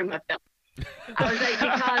the room of them." I was like,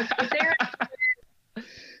 because if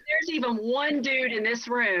there's even one dude in this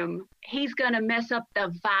room, he's going to mess up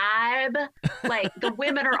the vibe. Like, the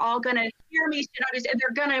women are all going to hear me, and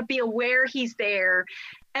they're going to be aware he's there.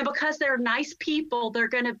 And because they're nice people, they're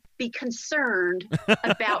going to be concerned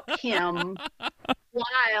about him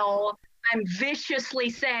while I'm viciously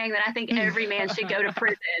saying that I think every man should go to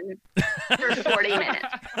prison for 40 minutes.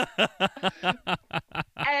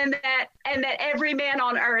 And that every man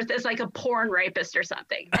on earth is like a porn rapist or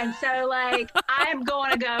something. And so, like, I'm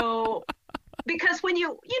going to go, because when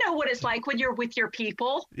you know what it's like when you're with your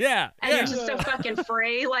people. Yeah. And you're just so fucking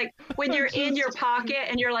free. Like, when you're in your pocket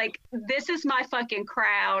and you're like, this is my fucking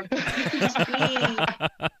crowd. You can just be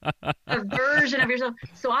a version of yourself.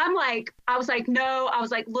 So I was like, no. I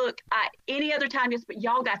was like, look, any other time, yes, but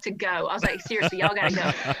y'all got to go. I was like, seriously, y'all got to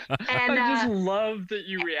go. And I just love that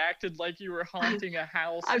you reacted like you were haunting a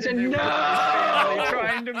house. I was like, no.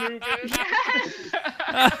 Trying to move in. Yes.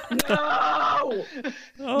 No.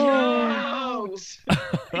 No.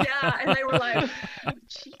 Yeah, and they were like,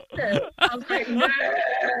 Jesus. I was like, no.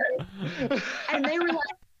 And they were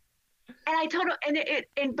like, and I told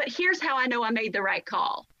him, but here's how I know I made the right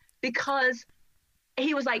call, because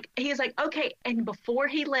he was like, okay. And before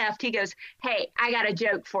he left, he goes, "Hey, I got a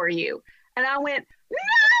joke for you." And I went,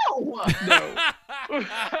 no.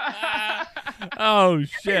 Oh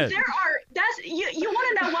shit. You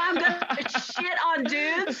want to know why I'm going to shit on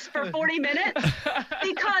dudes for 40 minutes?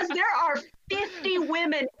 Because there are 50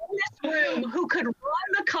 women in this room who could run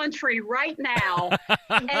the country right now,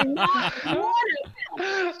 and not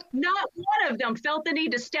one of them felt the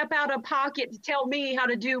need to step out of pocket to tell me how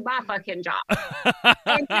to do my fucking job.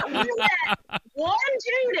 And we let one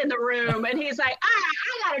dude in the room, and he's like, I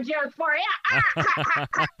got a joke for you.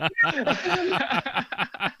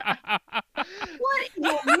 What in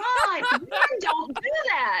your mind? Men don't do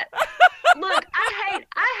that. Look,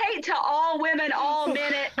 I hate to all women, all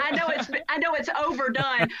men. I know it's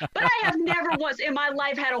overdone, but I have never once in my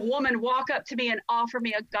life had a woman walk up to me and offer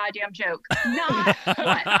me a goddamn joke. Not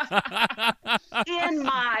once in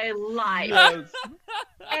my life. Yes.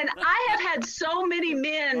 And I have had so many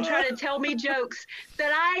men try to tell me jokes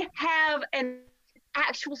that I have an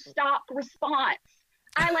actual stop response.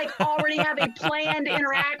 I like already have a planned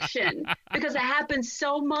interaction because it happens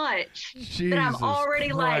so much that I'm already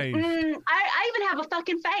Christ. Like, I even have a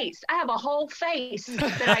fucking face. I have a whole face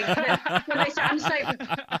that when they start, I'm just like,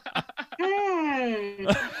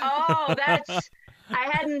 oh, I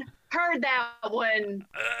hadn't heard that one.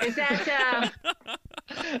 Is that,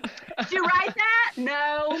 did you write that?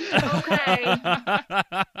 No.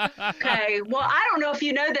 Okay. Well, I don't know if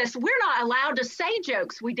you know this. We're not allowed to say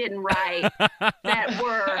jokes we didn't write that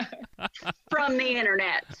were from the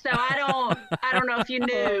internet. So I don't know if you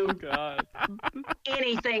knew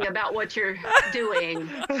anything about what you're doing.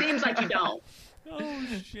 Seems like you don't. Oh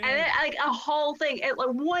shit. And then, like, a whole thing. Like,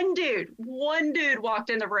 one dude walked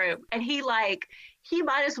in the room, and he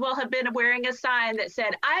might as well have been wearing a sign that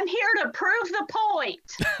said, "I'm here to prove the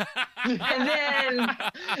point." And then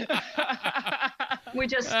we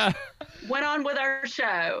just went on with our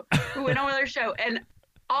show. And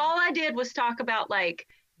all I did was talk about, like,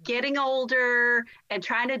 getting older and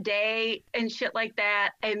trying to date and shit like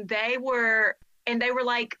that. And they were and they were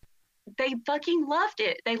like, they fucking loved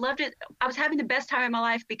it. They loved it. I was having the best time of my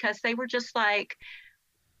life because they were just like,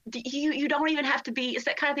 you don't even have to be, it's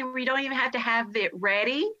that kind of thing where you don't even have to have it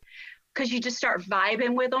ready, because you just start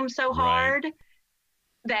vibing with them so hard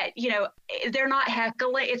that, you know, they're not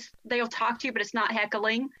heckling. They'll talk to you, but it's not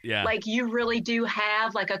heckling. Yeah. Like you really do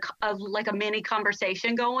have like a mini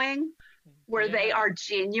conversation going where they are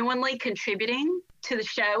genuinely contributing to the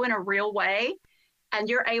show in a real way. And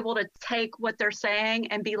you're able to take what they're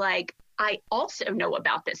saying and be like, I also know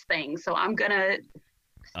about this thing, so I'm going to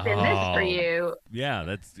spin this for you. Yeah,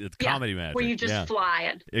 it's comedy magic. Where you just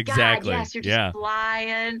flying. Exactly. God, yes, you're just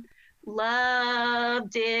flying.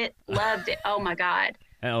 Loved it. Oh my God.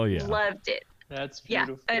 Hell yeah. Loved it. That's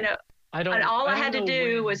beautiful. Yeah, I know. And all I had to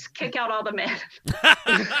do was kick out all the men.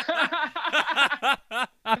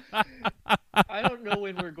 I don't know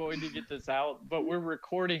when we're going to get this out, but we're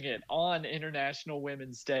recording it on International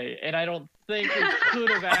Women's Day, and I don't think we could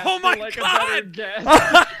have asked for like a better guest.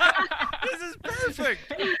 This is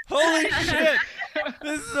perfect. Holy shit.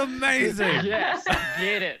 This is amazing. Yes,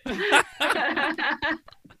 get it.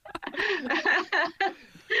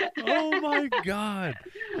 Oh my God.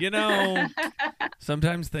 You know,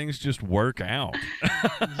 sometimes things just work out.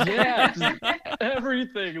 Yeah,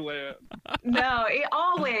 everything lands. No, it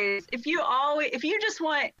always, if you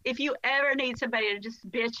ever need somebody to just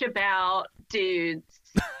bitch about dudes,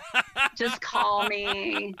 just call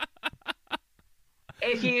me.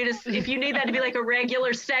 If you need that to be like a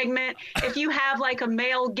regular segment, if you have like a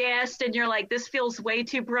male guest and you're like, this feels way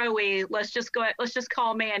too bro-y, let's just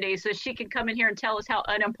call Mandy so she can come in here and tell us how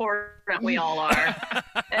unimportant we all are.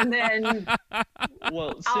 And then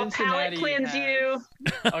I'll palate cleanse you.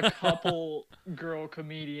 A couple girl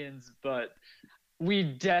comedians, but we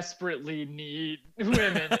desperately need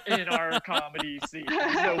women in our comedy scene.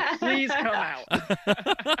 So please come out.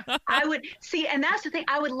 I would see, and that's the thing.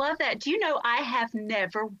 I would love that. Do you know I have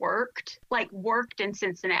never worked in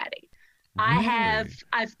Cincinnati?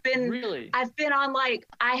 Really? I've been on like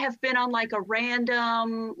a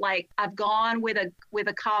random, like I've gone with a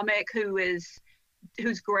comic who's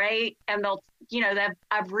great, and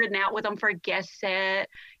I've ridden out with them for a guest set.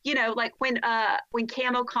 You know, like when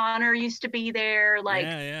Cam O'Connor used to be there, like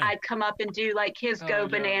I'd come up and do like his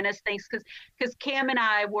Bananas things, because Cam and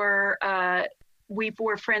I were we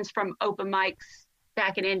were friends from open mics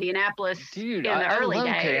back in Indianapolis in the early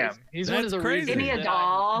days. Cam. He's one of the crazy. Isn't he a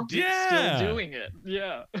doll? Still doing it.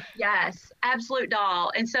 Yeah. Yes, absolute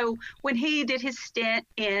doll. And so when he did his stint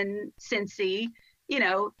in Cincy, you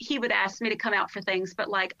know, he would ask me to come out for things, but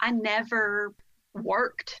like I never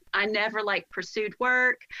worked. I never like pursued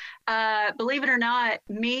work. Believe it or not,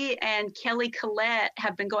 me and Kelly Collette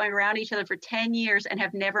have been going around each other for 10 years and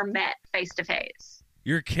have never met face to face.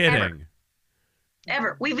 You're kidding.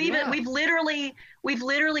 Ever. We've literally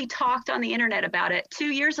talked on the internet about it.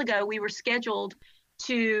 2 years ago, we were scheduled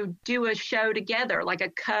to do a show together, like a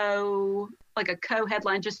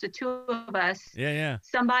co-headline, just the two of us. Yeah.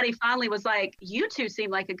 Somebody finally was like, you two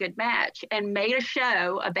seem like a good match, and made a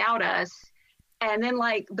show about us. And then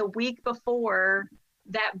like the week before,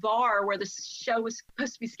 that bar where the show was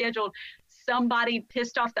supposed to be scheduled, somebody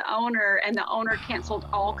pissed off the owner, and the owner canceled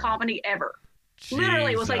all comedy ever. Jesus.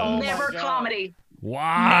 Literally, it was like never comedy.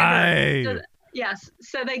 Why? Never.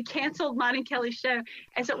 So they canceled mine and Kelly's show.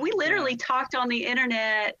 And so we literally talked on the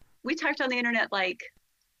internet. We talked on the internet like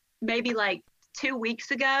maybe like 2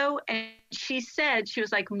 weeks ago. And she said, she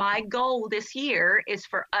was like, my goal this year is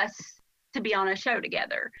for us to be on a show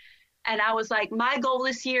together. And I was like, my goal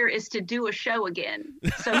this year is to do a show again.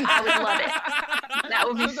 So I would love it. That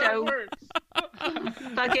would be so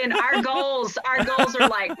fucking our goals are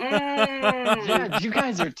like, yeah, you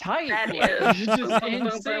guys are tight. That is just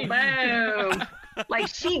insane. Boom. Like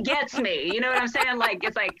she gets me. You know what I'm saying? Like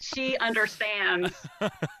it's like she understands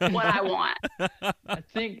what I want. I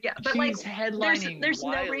think but she's like headlining there's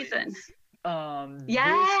Wiley's, no reason.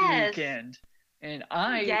 This weekend. And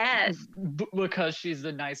because she's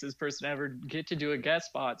the nicest person to ever get to do a guest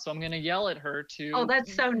spot, so I'm gonna yell at her to. Oh,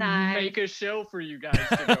 that's so nice. Make a show for you guys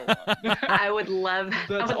to go on. I would love.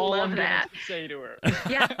 That's all I'm that. gonna say to her.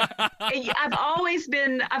 Yeah, I've always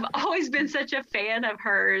been such a fan of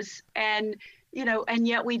hers, and you know, and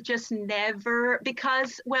yet we've just never I'm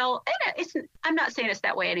not saying it's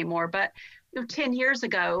that way anymore, but 10 years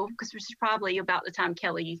ago, because this is probably about the time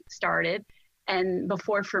Kelly started. And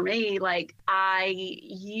before for me, like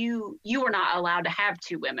you were not allowed to have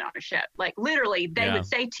two women on a show. Like literally, they would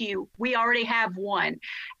say to you, "We already have one,"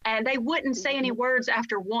 and they wouldn't say any words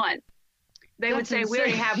after one. They would say, "We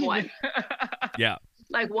already have one." Yeah,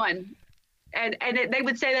 like one, and they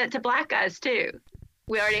would say that to black guys too.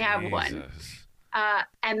 We already have one.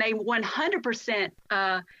 And they 100%.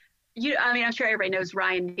 I mean, I'm sure everybody knows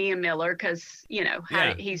Ryan Niemiller because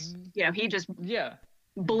he's he just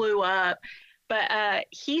blew up. But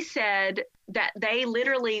he said that they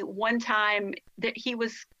literally one time that he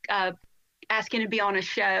was asking to be on a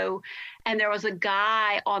show, and there was a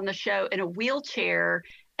guy on the show in a wheelchair,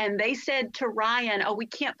 and they said to Ryan, "Oh, we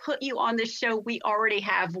can't put you on this show. We already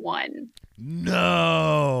have one."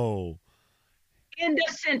 No. End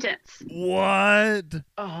of sentence. What?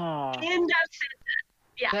 Oh. End of sentence.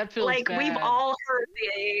 Yeah. That feels like bad. We've all heard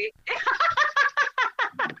the.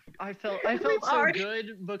 I felt so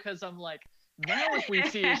good because I'm like, now if we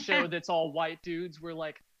see a show that's all white dudes, we're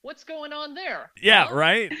like, what's going on there? Yeah, huh?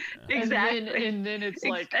 right? Exactly. And then it's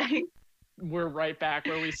like, we're right back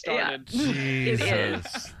where we started. Yeah.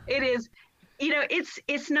 Jesus. It is.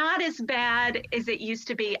 It's not as bad as it used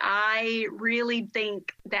to be. I really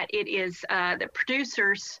think that it is the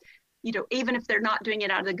producers, even if they're not doing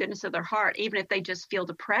it out of the goodness of their heart, even if they just feel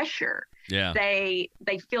the pressure, they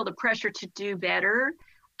feel the pressure to do better.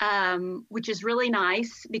 Which is really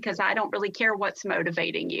nice because I don't really care what's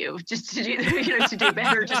motivating you, just to do, to do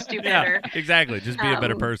better, just do better. Yeah, exactly. Just be a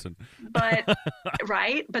better person. But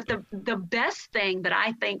right. But the best thing that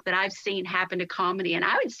I think that I've seen happen to comedy, and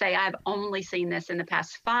I would say I've only seen this in the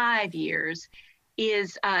past 5 years,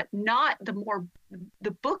 is not the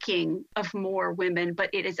booking of more women, but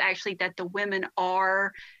it is actually that the women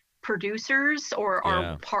are producers or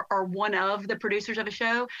are one of the producers of a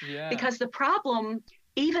show. Yeah. Because the problem,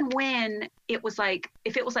 even when it was like,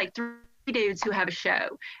 if it was like 3 dudes who have a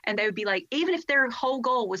show, and they would be like, even if their whole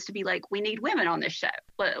goal was to be like, we need women on this show,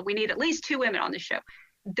 we need at least 2 women on this show,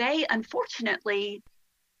 they unfortunately,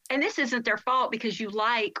 and this isn't their fault because you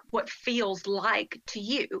like what feels like to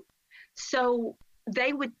you. So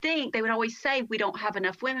they would always say we don't have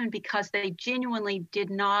enough women because they genuinely did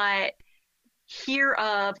not hear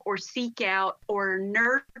of or seek out or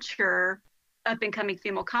nurture up and coming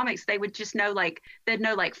female comics. They would just know they'd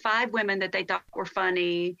know 5 women that they thought were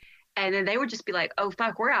funny, and then they would just be like, oh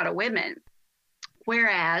fuck, we're out of women.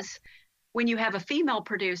 Whereas when you have a female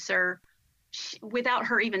producer, without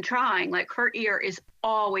her even trying, her ear is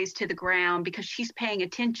always to the ground because she's paying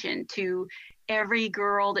attention to every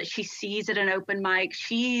girl that she sees at an open mic.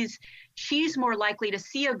 She's more likely to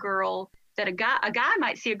see a girl that a guy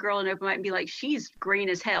might see a girl in open mic and be like, she's green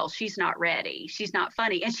as hell. She's not ready. She's not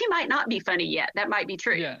funny. And she might not be funny yet. That might be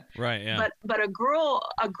true. Yeah. Right. Yeah. But a girl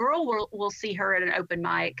will see her at an open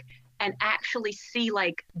mic and actually see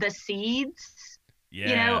the seeds,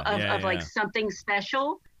 of something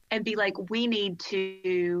special, and be like, we need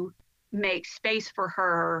to make space for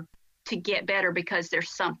her to get better because there's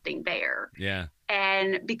something there. Yeah.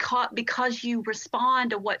 And because you respond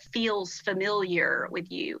to what feels familiar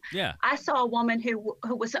with you. Yeah. I saw a woman who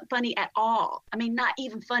wasn't funny at all. I mean, not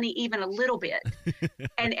even funny, even a little bit.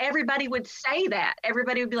 And everybody would say that.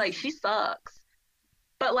 Everybody would be like, she sucks.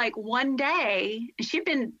 But one day, she'd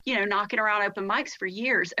been, knocking around open mics for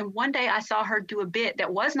years. And one day I saw her do a bit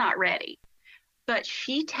that was not ready, but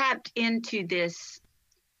she tapped into this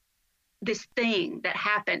thing that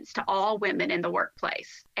happens to all women in the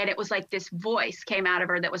workplace. And it was like this voice came out of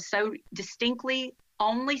her that was so distinctly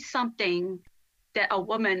only something that a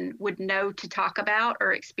woman would know to talk about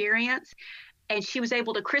or experience. And she was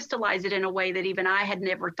able to crystallize it in a way that even I had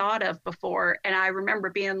never thought of before. And I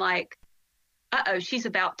remember being like, uh-oh, she's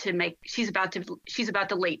about to leap. She's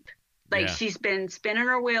been spinning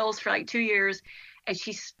her wheels for 2 years, and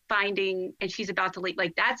she's about to leap.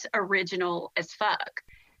 That's original as fuck.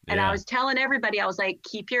 And I was telling everybody, I was like,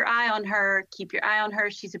 keep your eye on her.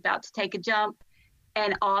 She's about to take a jump.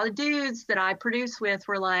 And all the dudes that I produce with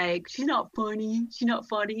were like, she's not funny.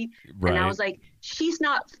 Right. And I was like, she's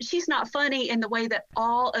not funny in the way that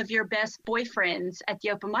all of your best boyfriends at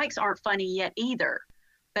the open mics aren't funny yet either.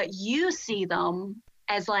 But you see them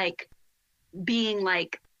as being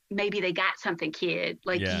maybe they got something, kid.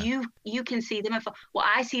 You can see them. Well,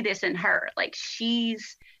 I see this in her.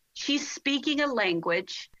 She's speaking a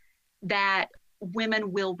language that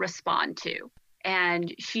women will respond to,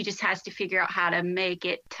 and she just has to figure out how to make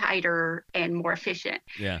it tighter and more efficient.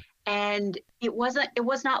 Yeah. And it was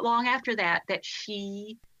not long after that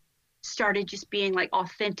she started just being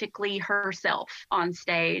authentically herself on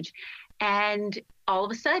stage. And all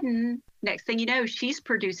of a sudden, next thing you know, she's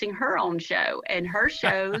producing her own show, and her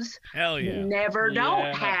shows Hell yeah.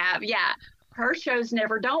 Her shows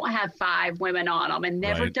never don't have 5 women on them, and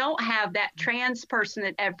never don't have that trans person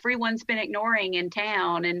that everyone's been ignoring in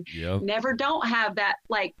town, and never don't have that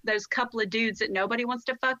those couple of dudes that nobody wants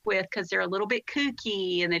to fuck with because they're a little bit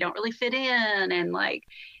kooky and they don't really fit in, and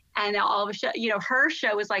And all of a show, her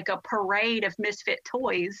show is like a parade of misfit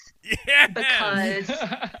toys. Yeah. Because,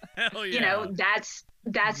 Hell yeah.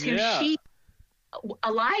 that's who she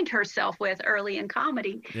aligned herself with early in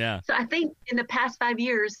comedy. Yeah. So I think in the past 5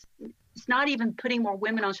 years, it's not even putting more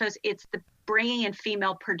women on shows. It's the bringing in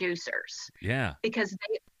female producers. Yeah. Because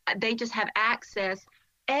they just have access.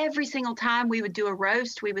 Every single time we would do a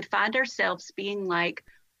roast, we would find ourselves being like,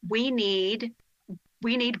 we need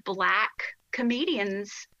Black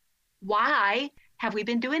comedians. Why have we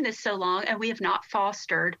been doing this so long and we have not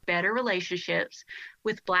fostered better relationships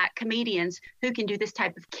with Black comedians who can do this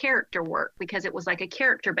type of character work? Because it was like a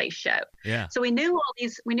character-based show. Yeah. So we knew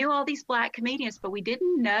all these Black comedians, but we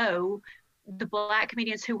didn't know the Black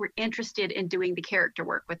comedians who were interested in doing the character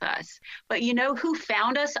work with us. But you know who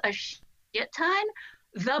found us a shit ton?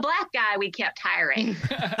 The Black guy we kept hiring.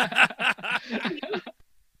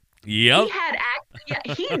 Yep.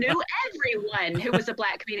 He knew everyone who was a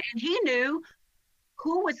Black comedian, and he knew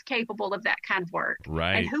who was capable of that kind of work,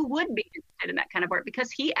 right, and who would be interested in that kind of work,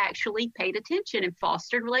 because he actually paid attention and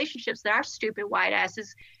fostered relationships that our stupid white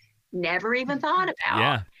asses never even thought about.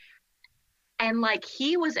 Yeah. And like,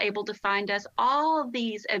 he was able to find us all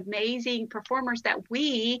these amazing performers that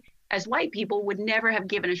we as white people would never have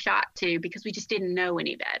given a shot to because we just didn't know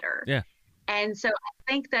any better. Yeah. And so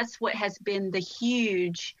I think that's what has been the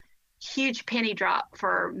huge penny drop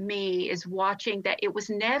for me, is watching that it was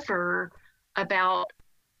never about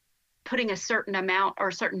putting a certain amount or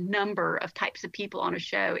a certain number of types of people on a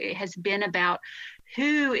show. It has been about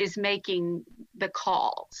who is making the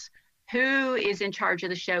calls, who is in charge of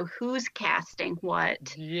the show, who's casting what,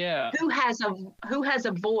 who has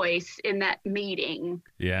a voice in that meeting.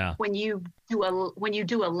 Yeah. When you do a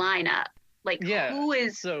lineup, like who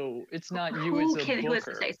is, so it's not you as a booker. Who has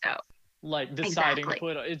to say so? Like deciding to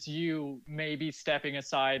put, it's you maybe stepping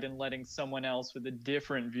aside and letting someone else with a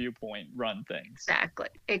different viewpoint run things.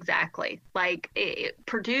 Exactly. Like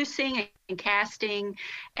producing and casting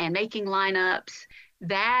and making lineups,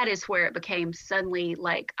 that is where it became suddenly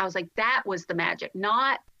like, I was like, that was the magic.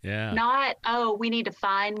 Not, oh, we need to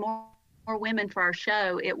find more women for our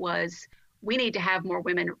show. It was, we need to have more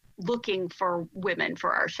women looking for women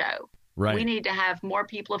for our show. Right. We need to have more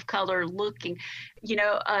people of color looking,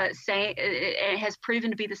 saying it has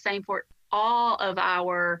proven to be the same for all of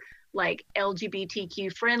our like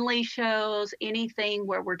LGBTQ friendly shows, anything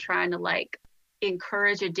where we're trying to like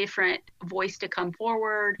encourage a different voice to come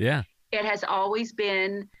forward. Yeah. It has always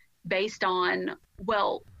been based on,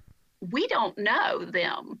 well, we don't know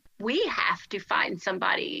them. We have to find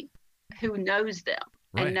somebody who knows them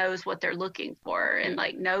and knows what they're looking for and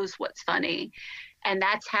like knows what's funny. And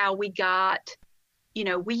that's how we got,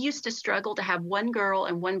 we used to struggle to have one girl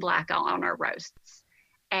and one Black on our roasts.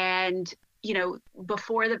 And,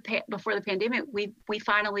 before the pandemic, we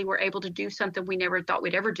finally were able to do something we never thought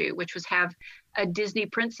we'd ever do, which was have a Disney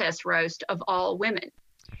princess roast of all women.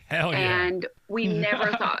 Hell yeah. And we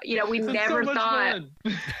never thought, we never thought,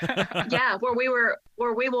 where we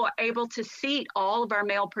were able to seat all of our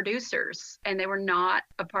male producers and they were not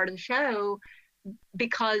a part of the show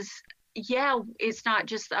because, it's not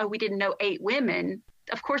just, we didn't know 8 women.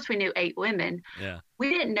 Of course we knew 8 women. Yeah. We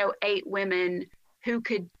didn't know 8 women who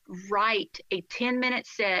could write a 10-minute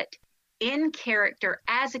set in character,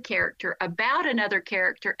 as a character, about another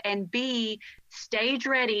character, and be stage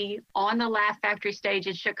ready on the Laugh Factory stage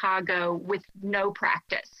in Chicago with no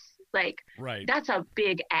practice. Like, that's a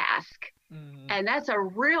big ask. Mm-hmm. And that's a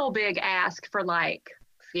real big ask for like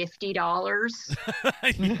 $50.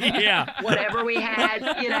 Yeah. Whatever we had,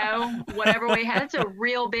 whatever we had. It's a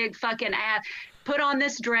real big fucking ask. Put on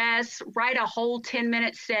this dress, write a whole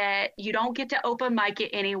 10-minute set. You don't get to open mic it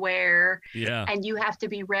anywhere. Yeah. And you have to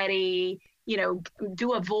be ready,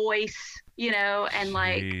 do a voice, and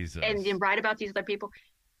like, and write about these other people.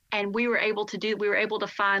 And we were able to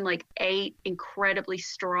find like 8 incredibly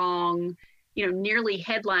strong, nearly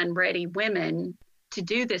headline ready women to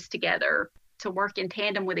do this together, to work in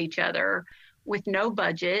tandem with each other with no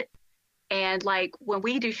budget. And like, when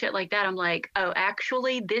we do shit like that, I'm like, oh,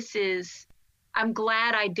 actually I'm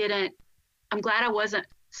glad I wasn't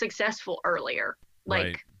successful earlier.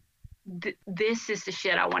 Like, this is the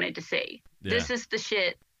shit I wanted to see. Yeah. This is the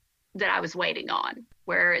shit that I was waiting on,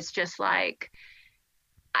 where it's just like,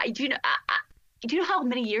 do you know how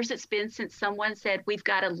many years it's been since someone said, we've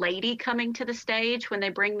got a lady coming to the stage when they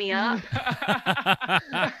bring me up?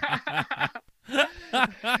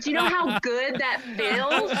 Do you know how good that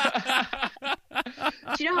feels?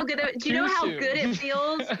 Do you know how good it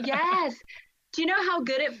feels? Yes. Do you know how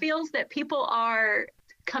good it feels that people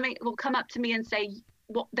will come up to me and say,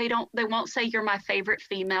 they won't say you're my favorite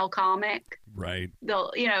female comic. Right.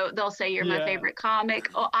 They'll say you're my favorite comic.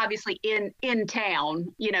 Oh, obviously in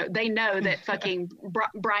town, they know that fucking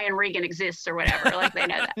Brian Regan exists or whatever. Like, they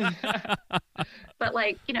know that. But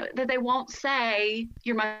like, that they won't say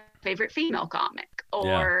you're my favorite female comic,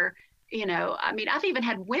 or I mean, I've even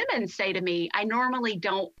had women say to me, I normally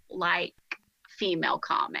don't like female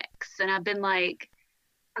comics, and I've been like,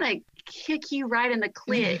 I'm gonna kick you right in the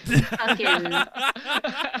clit. Fucking,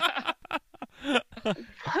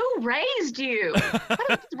 who raised you?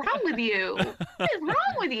 What is wrong with you? What is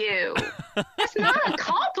wrong with you? That's not a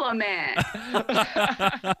compliment.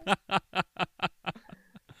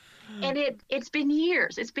 And it's been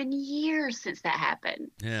years. It's been years since that happened.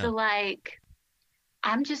 Yeah. So like,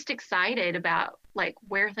 I'm just excited about like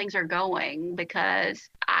where things are going, because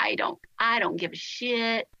I don't give a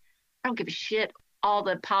shit. I don't give a shit all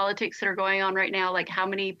the politics that are going on right now, like how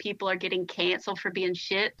many people are getting canceled for being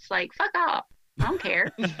shits. Like, fuck off. I don't care.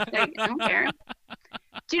 Like, I don't care.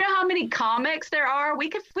 Do you know how many comics there are? We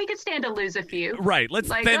could stand to lose a few. Right. Let's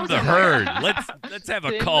thin the herd. Let's have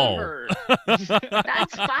a call.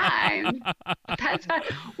 That's fine. That's fine.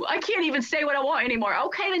 Well, I can't even say what I want anymore.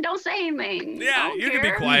 Okay, then don't say anything. Yeah, you can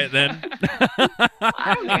be quiet then.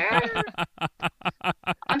 I don't care.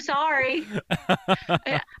 I'm sorry.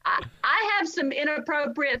 I have some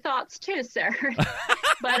inappropriate thoughts too, sir.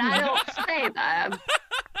 But I don't say them.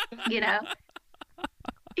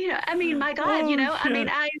 I mean, my God, I mean,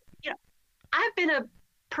 I've been a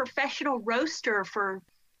professional roaster for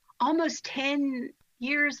almost 10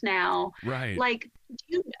 years now. Right. Like,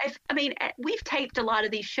 we've taped a lot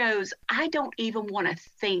of these shows. I don't even want to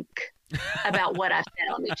think about what I've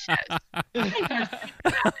said on these shows. I don't even think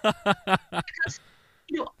about it. Because,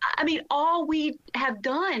 I mean, all we have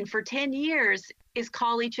done for 10 years is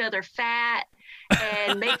call each other fat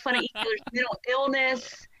and make fun of each other's mental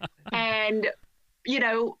illness and,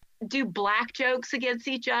 do black jokes against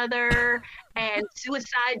each other and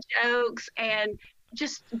suicide jokes and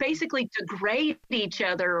just basically degrade each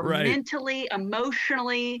other mentally,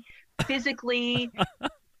 emotionally, physically,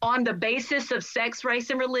 on the basis of sex,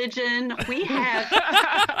 race, and religion. We have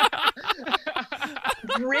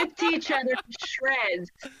ripped each other to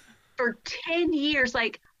shreds for 10 years.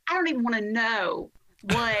 Like, I don't even want to know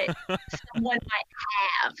what someone might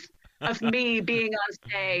have of me being on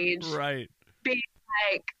stage. Right. Being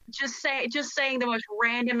like, just saying the most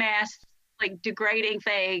random ass, like, degrading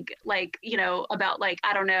thing, like, about, like,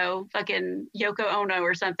 I don't know, fucking Yoko Ono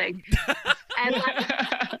or something. And like,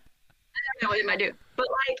 I don't know what it might do.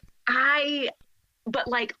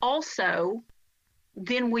 But also,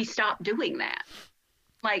 then we stopped doing that.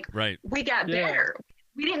 Like, we got better.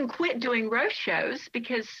 We didn't quit doing roast shows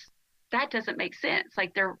because that doesn't make sense.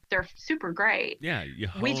 Like, they're super great. Yeah,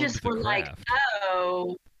 we just were like,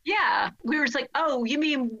 oh, yeah. We were just like, oh, you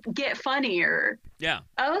mean get funnier? Yeah.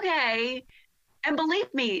 Okay. And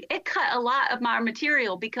believe me, it cut a lot of my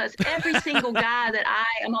material, because every single guy that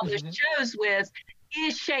I am on those shows with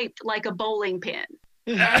is shaped like a bowling pin.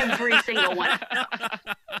 Every single one.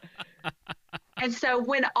 And so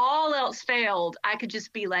when all else failed, I could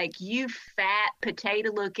just be like, you fat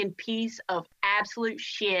potato-looking piece of absolute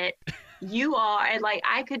shit. You are. And like,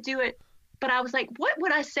 I could do it. But I was like, what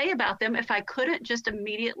would I say about them if I couldn't just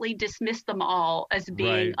immediately dismiss them all as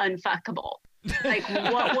being unfuckable? Like,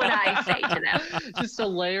 what would I say to them? Just a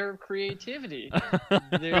layer of creativity.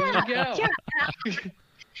 There you go. Yeah.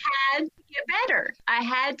 I had to get better. I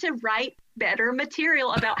had to write better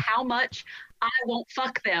material about how much I won't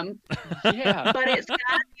fuck them. Yeah. But it's got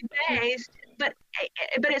to be based, but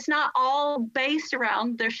it's not all based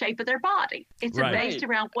around the shape of their body. It's based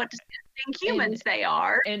around what disgusting humans they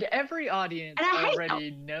are. And every audience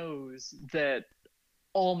already knows that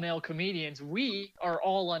all male comedians, we are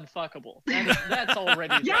all unfuckable. That's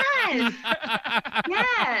already yes.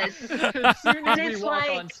 Yes. As soon as we walk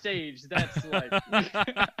on stage, that's like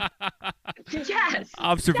yes.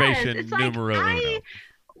 Observation numero uno.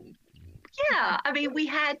 Yeah, I mean, we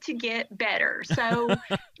had to get better. So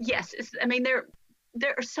yes, I mean, there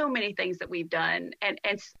are so many things that we've done,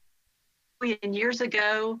 and years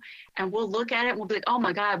ago, and we'll look at it and we'll be like, oh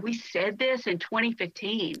my God, we said this in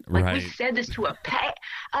 2015. Like, we said this to a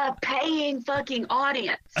paying fucking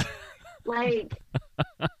audience. Like,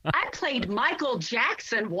 I played Michael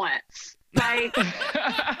Jackson once. Like,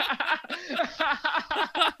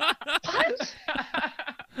 what?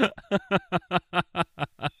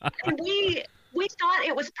 And we thought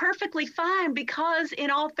it was perfectly fine because, in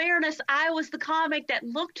all fairness, I was the comic that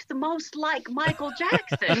looked the most like Michael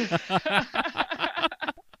Jackson.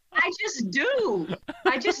 I just do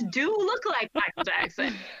look like Michael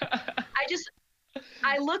Jackson.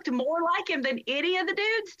 I looked more like him than any of the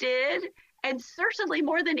dudes did, and certainly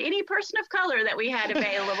more than any person of color that we had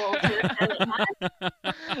available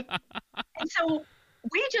to And so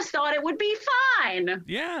we just thought it would be fine.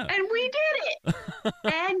 Yeah. And we did it.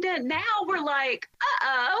 And now we're like,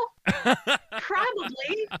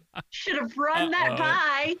 probably should have run that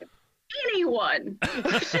by anyone.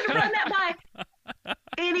 Should have run that by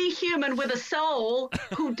any human with a soul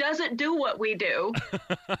who doesn't do what we do,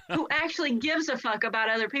 who actually gives a fuck about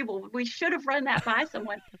other people. We should have run that by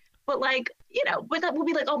someone. But like, we'll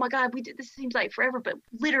be like, oh my God, we did this seems like forever, but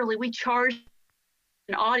literally we charged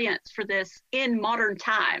an audience for this in modern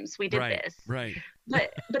times. We did this. Right.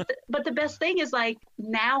 But the best thing is like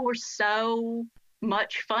now we're so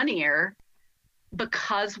much funnier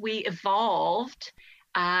because we evolved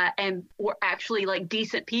and we're actually like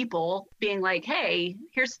decent people being like, hey,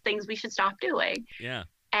 here's things we should stop doing. Yeah.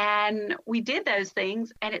 And we did those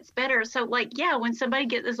things and it's better. So like, yeah, when somebody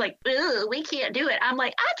gets this like, ugh, we can't do it. I'm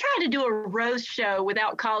like, I tried to do a roast show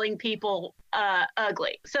without calling people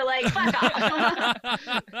ugly. So like, fuck off.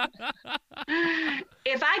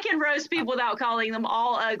 If I can roast people without calling them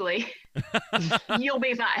all ugly, you'll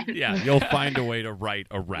be fine. Yeah, you'll find a way to write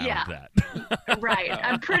around that. Right.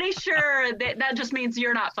 I'm pretty sure that just means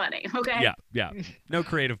you're not funny. Okay. Yeah. No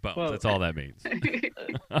creative bones. That's all that means.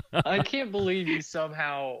 I can't believe you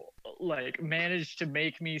somehow like managed to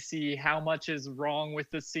make me see how much is wrong with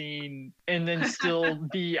the scene and then still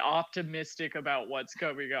be optimistic about what's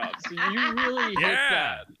coming up. So you really hit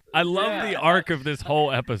that. I love the arc of this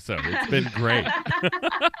whole episode. It's been great.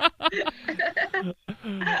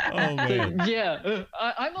 Oh man. Yeah,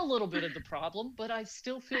 I'm a little bit of the problem, but I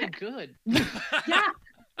still feel good.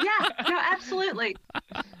 Yeah, no, absolutely.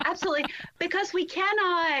 Because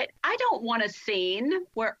I don't want a scene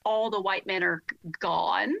where all the white men are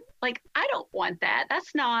gone. Like, I don't want that.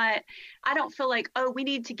 I don't feel like, oh, we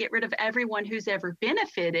need to get rid of everyone who's ever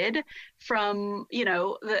benefited from,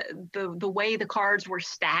 the way the cards were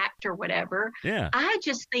stacked or whatever. Yeah. I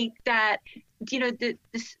just think that,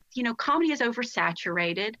 this comedy is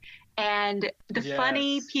oversaturated. And the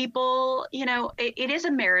funny people, it is a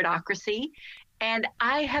meritocracy. And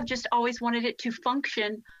I have just always wanted it to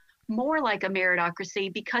function more like a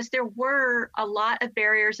meritocracy because there were a lot of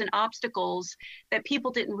barriers and obstacles that people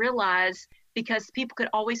didn't realize because people could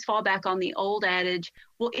always fall back on the old adage,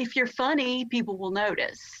 well, if you're funny, people will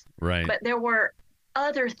notice. Right. But there were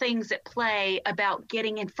other things at play about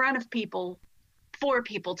getting in front of people for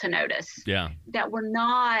people to notice. Yeah. That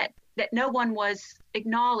no one was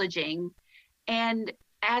acknowledging. And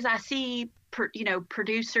as I see,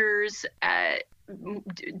 producers,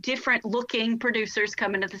 different looking producers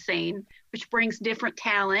come into the scene, which brings different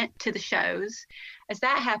talent to the shows. As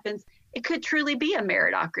that happens, it could truly be a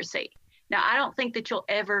meritocracy. Now, I don't think that you'll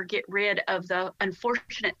ever get rid of the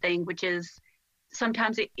unfortunate thing, which is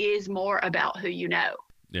sometimes it is more about who you know.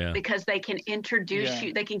 Yeah. Because they can introduce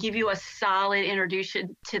you, they can give you a solid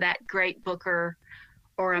introduction to that great booker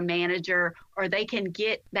or a manager, or they can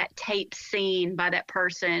get that tape seen by that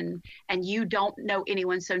person and you don't know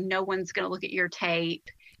anyone, so no one's going to look at your tape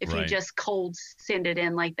if you just cold send it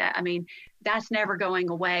in like that. I mean, that's never going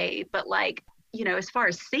away. But like, as far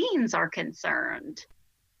as scenes are concerned,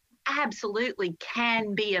 absolutely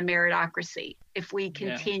can be a meritocracy if we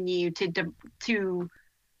continue to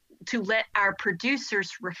let our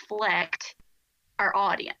producers reflect our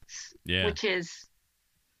audience, which is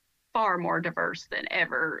far more diverse than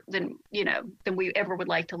we ever would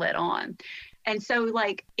like to let on. And so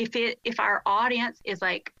like if our audience is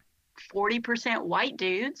like 40% white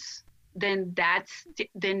dudes, then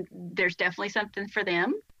there's definitely something for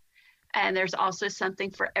them. And there's also something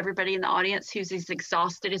for everybody in the audience who's as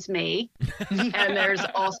exhausted as me. And there's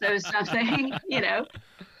also something,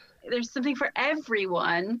 there's something for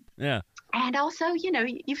everyone. Yeah. And also,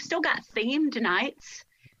 you've still got themed nights.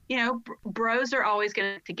 Bros are always going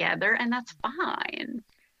to get together, and that's fine,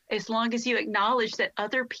 as long as you acknowledge that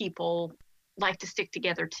other people like to stick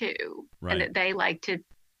together too, and that they like to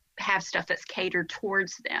have stuff that's catered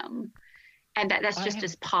towards them, and that's just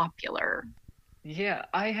as popular. Yeah,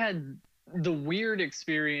 I had the weird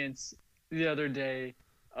experience the other day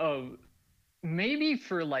of maybe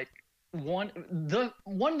for like one of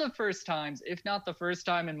the first times, if not the first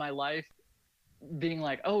time in my life, being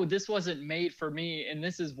like, oh, this wasn't made for me, and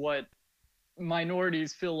this is what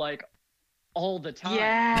minorities feel like all the time.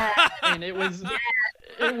 Yeah. And it was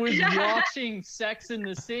watching Sex in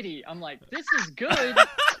the City. I'm like, this is good,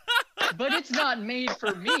 but it's not made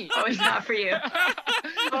for me. Oh, it's not for you.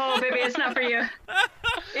 Oh, baby, it's not for you.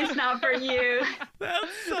 It's not for you.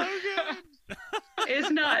 That's so good. It's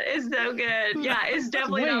so good. Yeah, it's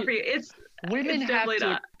definitely not for you. women have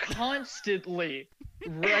to constantly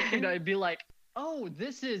recognize, be like, oh,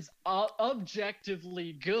 this is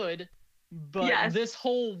objectively good, but this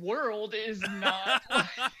whole world is not.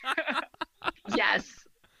 Yes.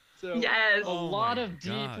 So a lot of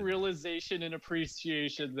deep realization and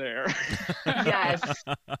appreciation there. Yes.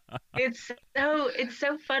 It's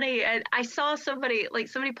so funny. And I saw somebody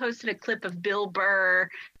posted a clip of Bill Burr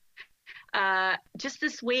just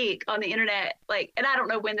this week on the internet, and I don't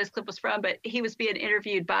know when this clip was from, but he was being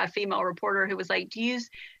interviewed by a female reporter who was like, do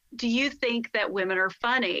you think that women are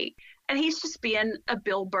funny? And he's just being a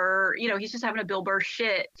Bill Burr, he's just having a Bill Burr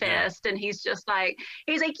shit fest. Yeah. And he's like,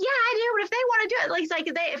 yeah, I do. But if they want to do it, he's like,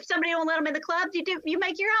 if somebody won't let them in the club, you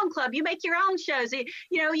make your own club, you make your own shows. You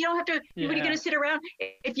don't have to, when you're going to sit around.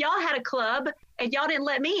 If y'all had a club and y'all didn't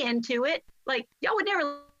let me into it, y'all would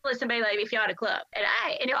never listen to me if y'all had a club. And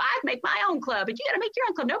I'd make my own club, and you got to make your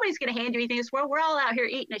own club. Nobody's going to hand you anything in this world. We're all out here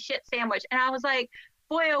eating a shit sandwich. And I was like,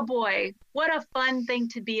 boy, oh boy, what a fun thing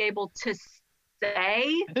to be able to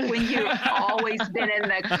say when you've always been in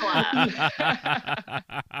the club.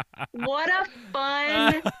 What a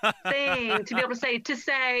fun thing to be able to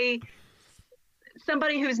say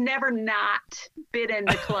somebody who's never not been in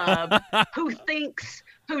the club,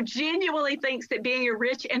 who genuinely thinks that being a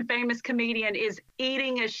rich and famous comedian is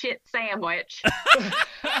eating a shit sandwich.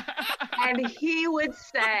 And he would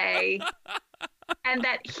say,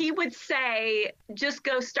 just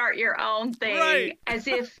go start your own thing, right. as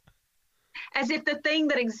if the thing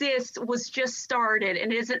that exists was just started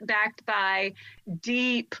and isn't backed by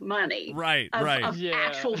deep money, right, of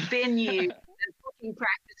actual venues and booking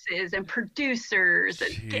practices and producers,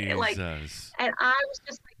 and and I was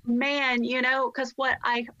just like, man, because what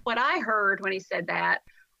I heard when he said that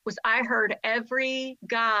was, I heard every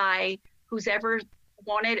guy who's ever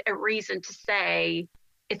wanted a reason to say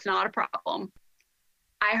it's not a problem.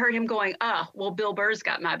 I heard him going, oh, well, Bill Burr's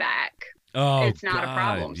got my back. Oh, it's not a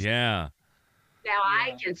problem. Yeah. Now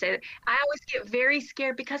I can say that. I always get very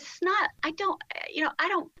scared because it's not. I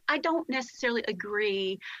don't necessarily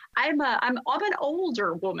agree. I'm an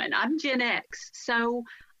older woman. I'm Gen X, so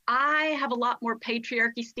I have a lot more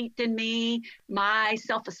patriarchy steeped in me. My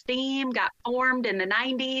self-esteem got formed in the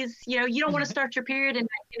 90s. You don't want to start your period in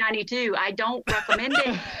 1992. I don't recommend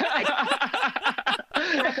it.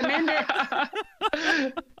 I recommend it.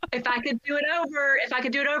 If I could do it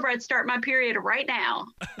over, I'd start my period right now.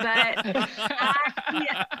 But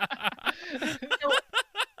so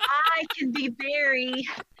I can be very.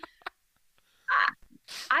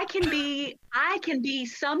 I can be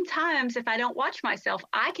sometimes, if I don't watch myself,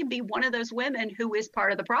 I can be one of those women who is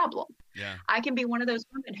part of the problem. Yeah. I can be one of those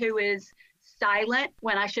women who is silent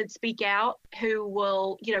when I should speak out, who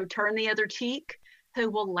will, turn the other cheek, who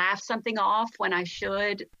will laugh something off when I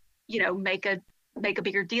should, make a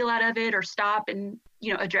bigger deal out of it or stop and,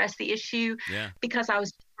 address the issue. Yeah. Because I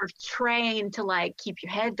was sort of trained to keep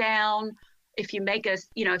your head down. If you make us,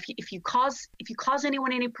 if you cause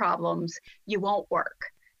anyone any problems, you won't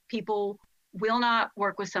work. People will not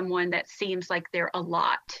work with someone that seems like they're a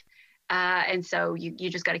lot. And so you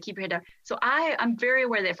just got to keep your head down. So I'm very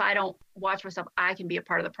aware that if I don't watch myself, I can be a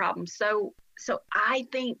part of the problem. So I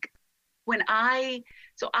think I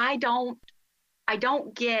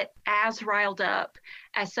don't get as riled up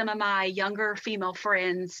as some of my younger female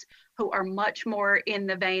friends who are much more in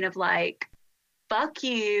the vein of fuck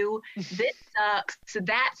you, this sucks,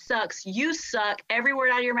 that sucks, you suck, every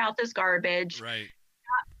word out of your mouth is garbage. Right.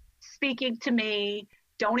 Stop speaking to me,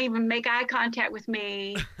 don't even make eye contact with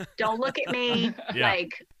me, don't look at me.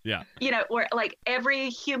 Or every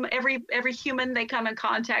human they come in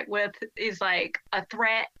contact with is like a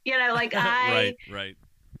threat. Right.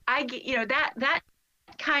 I get, that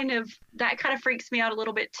kind of freaks me out a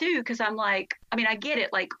little bit too, because I'm like, I get it,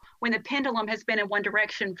 when the pendulum has been in one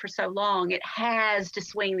direction for so long, it has to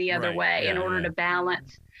swing the other way in order to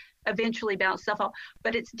eventually balance stuff out.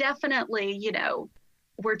 But it's definitely,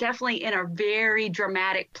 we're definitely in a very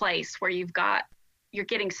dramatic place where you're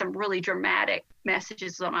getting some really dramatic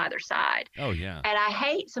messages on either side. Oh yeah. And I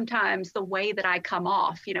hate sometimes the way that I come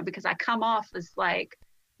off, because I come off as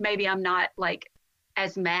maybe I'm not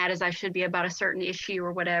as mad as I should be about a certain issue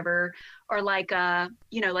or whatever, or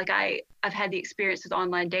I've had the experience with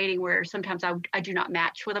online dating where sometimes I do not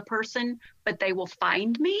match with a person, but they will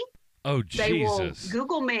find me. Oh, Jesus. They will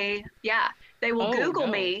Google me. Yeah. They will Google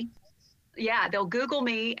me. Yeah. They'll Google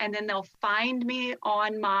me and then they'll find me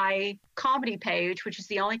on my comedy page, which is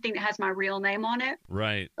the only thing that has my real name on it.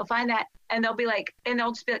 Right. They'll find that and they'll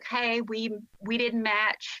just be like, hey, we didn't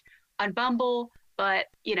match on Bumble, but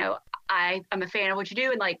I'm a fan of what you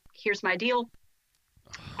do, and here's my deal.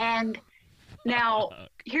 And Now,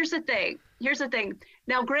 here's the thing.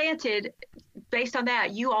 Now, granted, based on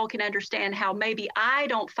that, you all can understand how maybe I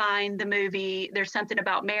don't find the movie There's Something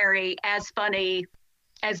About Mary as funny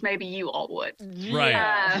as maybe you all would.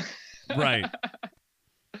 Right. Right.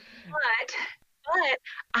 But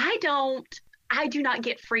I do not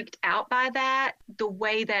get freaked out by that the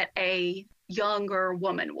way that a younger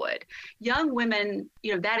woman would. Young women,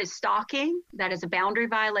 that is stalking, that is a boundary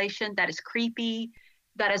violation, that is creepy,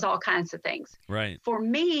 that is all kinds of things. Right. For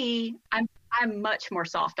me, I'm much more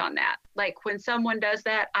soft on that. Like when someone does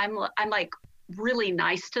that, I'm like really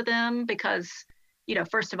nice to them because,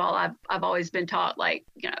 first of all, I've always been taught, like,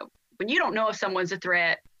 when you don't know if someone's a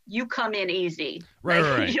threat, you come in easy. Right,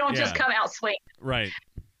 like, right. You don't just come out swinging. Right.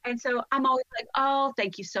 And so I'm always like, oh,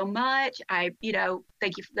 thank you so much. Thank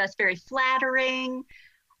you. That's very flattering.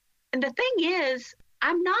 And the thing is,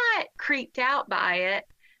 I'm not creeped out by it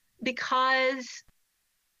because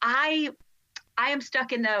I am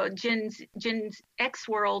stuck in the Gen X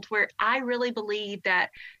world where I really believe that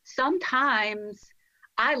sometimes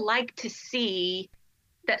I like to see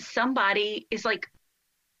that somebody is like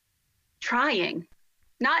trying,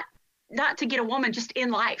 not to get a woman, just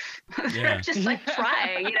in life. They're just like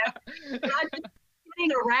trying, not just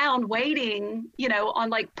sitting around waiting, on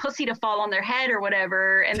like pussy to fall on their head or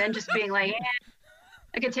whatever, and then just being like,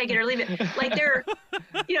 I could take it or leave it. Like they're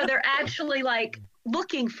actually like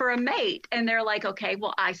looking for a mate, and they're like, okay,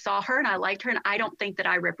 well, I saw her and I liked her, and I don't think that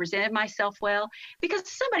I represented myself well, because if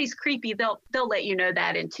somebody's creepy, they'll let you know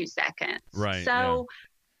that in 2 seconds. Right. So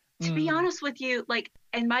to be honest with you, like,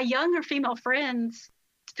 and my younger female friends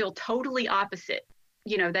feel totally opposite.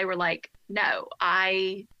 They were like, no,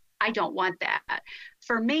 I don't want that.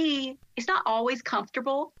 For me, it's not always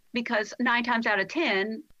comfortable because 9 times out of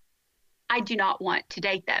 10, I do not want to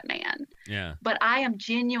date that man. Yeah. But I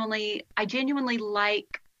genuinely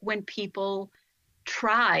like when people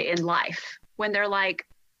try in life, when they're like,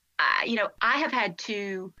 I have had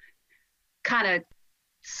to kind of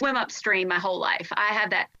swim upstream my whole life. I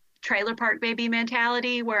have that trailer park baby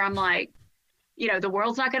mentality where I'm like, the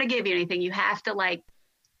world's not going to give you anything. You have to like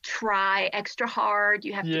try extra hard.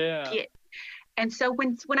 You have to get. And so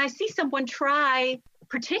when I see someone try,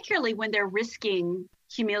 particularly when they're risking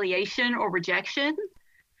humiliation or rejection,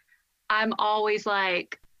 I'm always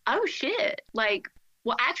like, oh shit. Like,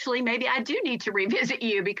 well, actually, maybe I do need to revisit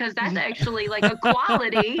you, because that's actually like a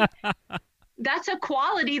quality. That's a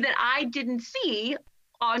quality that I didn't see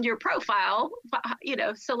on your profile,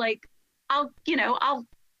 so like, I'll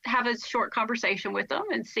have a short conversation with them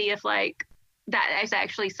and see if like that is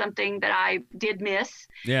actually something that I did miss.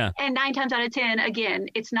 Yeah. And 9 times out of 10, again,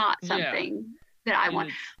 it's not something that I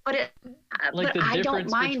want. But I don't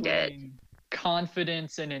mind it.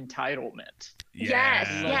 Confidence and entitlement.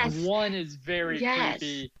 Yes. One is very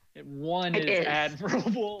creepy. One is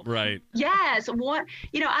admirable. Right. Yes. One,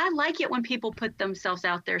 I like it when people put themselves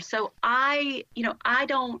out there. So I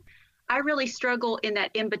really struggle in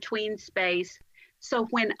that in-between space. So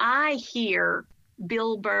when I hear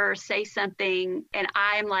Bill Burr say something and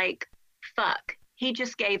I'm like, fuck, he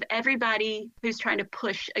just gave everybody who's trying to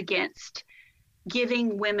push against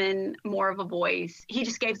giving women more of a voice, he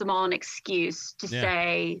just gave them all an excuse to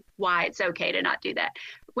say why it's okay to not do that.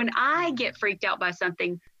 When I get freaked out by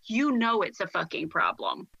something, it's a fucking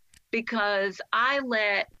problem, because I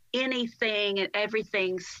let anything and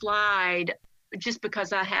everything slide just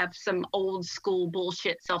because I have some old school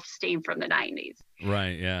bullshit self-esteem from the 90s.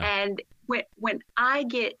 Right, yeah. And when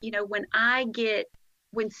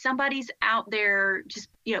somebody's out there just,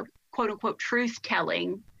 quote unquote truth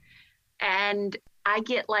telling, and I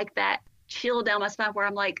get like that chill down my spine where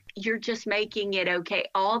I'm like, you're just making it okay.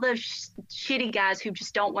 All the shitty guys who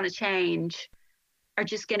just don't want to change are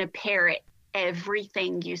just going to parrot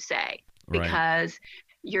everything you say because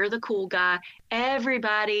you're the cool guy.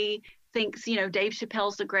 Everybody thinks, Dave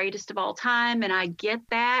Chappelle's the greatest of all time, and I get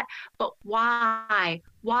that. But why?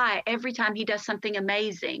 Every time he does something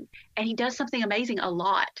amazing, and he does something amazing a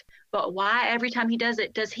lot, but why every time he does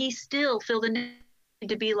it, does he still feel the need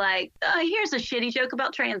to be like, oh, here's a shitty joke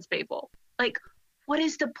about trans people? Like, what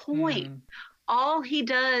is the point? All he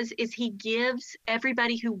does is he gives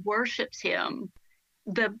everybody who worships him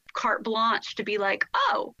the carte blanche to be like,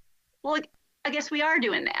 oh, well, I guess we are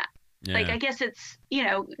doing that. Yeah. Like, I guess it's,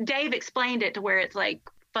 Dave explained it to where it's like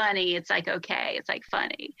funny. It's like, okay, it's like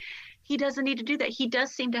funny. He doesn't need to do that. He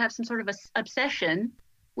does seem to have some sort of a obsession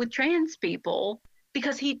with trans people,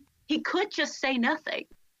 because he could just say nothing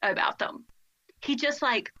about them. He just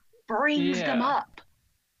like brings them up,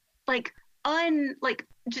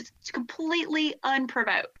 just completely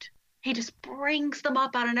unprovoked. He just brings them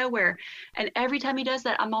up out of nowhere. And every time he does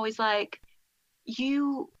that, I'm always like,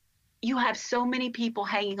 you have so many people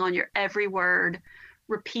hanging on your every word,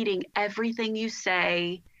 repeating everything you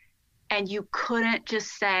say, and you couldn't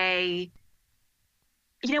just say,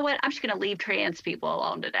 you know what, I'm just going to leave trans people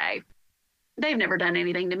alone today. They've never done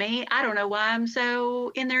anything to me. I don't know why I'm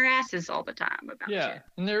so in their asses all the time about shit.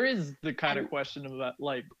 And there is the kind of question about,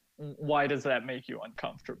 like, why does that make you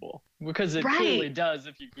uncomfortable? Because it clearly does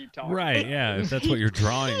if you keep talking. Right, yeah, if that's what you're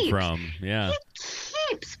drawing from. Yeah. He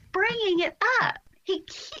keeps bringing it up.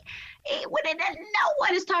 When no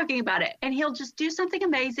one is talking about it. And he'll just do something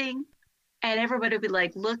amazing. And everybody will be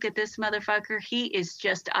like, look at this motherfucker. He is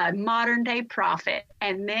just a modern day prophet.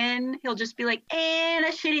 And then he'll just be like, and a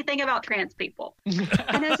shitty thing about trans people.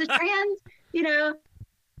 And as a trans, you know,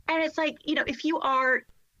 and it's like, you know, if you are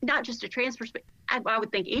not just a trans person, I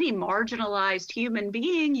would think any marginalized human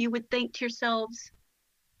being, you would think to yourselves,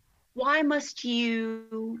 why must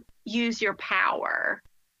you use your power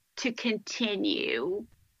to continue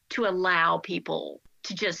to allow people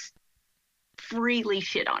to just freely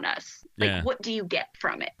shit on us? Like, what do you get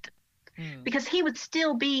from it? Because he would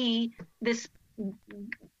still be this,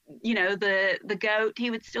 you know, the goat.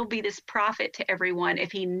 He would still be this prophet to everyone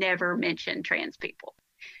if he never mentioned trans people.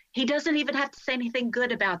 He doesn't even have to say anything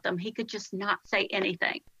good about them. He could just not say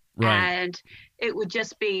anything. Right. And it would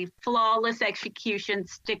just be flawless execution,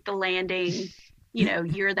 stick the landing, you know,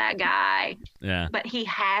 you're that guy. Yeah. But he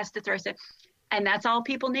has to throw stuff. And that's all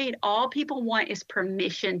people need. All people want is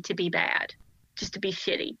permission to be bad, just to be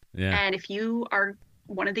shitty. Yeah. And if you are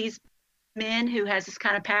one of these men who has this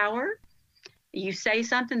kind of power, you say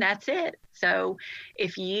something, that's it. So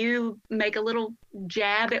if you make a little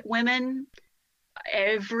jab at women,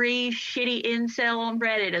 every shitty incel on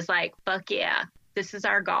Reddit is like, fuck yeah, this is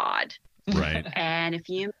our God. Right. And if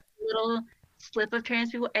you make a little slip of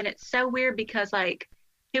trans people, and it's so weird because, like,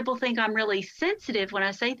 people think I'm really sensitive when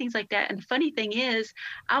I say things like that. And the funny thing is,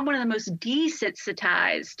 I'm one of the most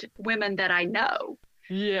desensitized women that I know.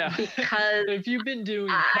 Yeah. Because if you've been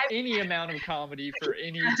doing any amount of comedy for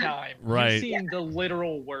any time, you've seen the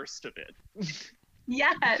literal worst of it.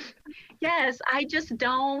 Yes. Yes. I just,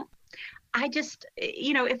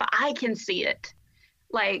 you know, if I can see it,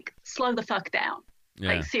 like, slow the fuck down.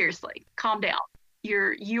 Yeah. Like, seriously, calm down.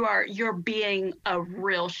 You're being a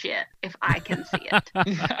real shit if I can see it.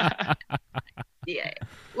 Yeah.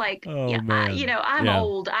 Like, I'm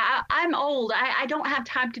old. I'm old. I don't have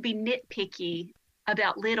time to be nitpicky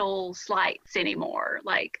about little slights anymore.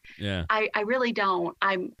 Like, I really don't.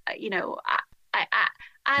 I'm, you know,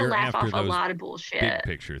 I laugh off a lot of bullshit. Big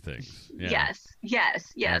picture things. Yeah.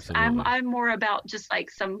 Yes. Absolutely. I'm more about just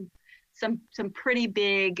like some pretty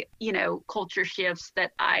big, you know, culture shifts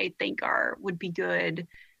that I think would be good.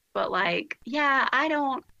 But like, I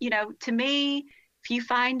don't, you know, to me, if you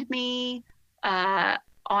find me on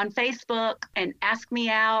Facebook and ask me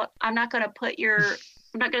out, I'm not going to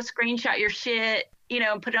screenshot your shit, you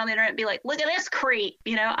know, and put it on the internet and be like, look at this creep,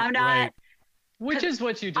 you know, I'm not. Right. Which is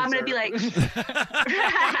what you deserve. I'm going to be like,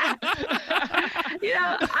 you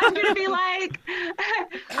know, I'm going to be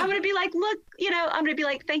like, look, you know, I'm going to be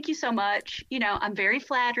like, thank you so much. You know, I'm very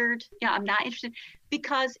flattered. You know, I'm not interested.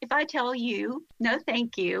 Because if I tell you, no,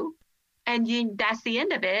 thank you, and that's the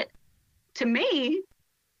end of it, to me,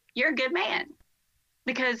 you're a good man.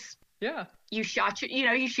 Because you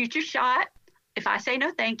shoot your shot. If I say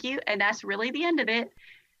no, thank you, and that's really the end of it,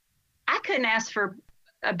 I couldn't ask for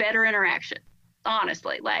a better interaction.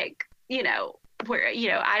 Honestly, like, you know, where, you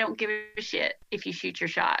know, I don't give a shit if you shoot your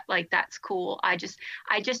shot. Like, that's cool. I just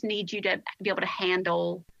need you to be able to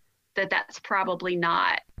handle that. That's probably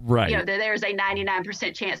not right. You know, there's a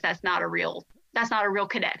 99% chance that's not a real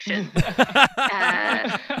connection.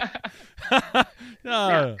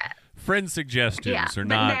 No. Friend suggestions are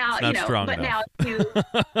not strong enough.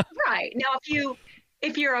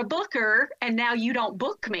 If you're a booker and now you don't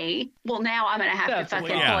book me, well, now I'm going to have to fucking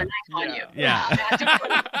pull a knife on you. Yeah.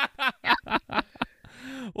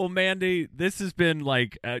 Well, Mandy, this has been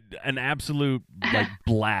like an absolute like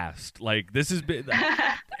blast. Like, this has been.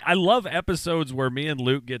 I love episodes where me and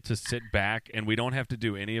Luke get to sit back and we don't have to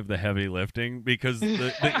do any of the heavy lifting because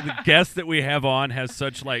the guest that we have on has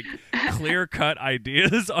such like clear-cut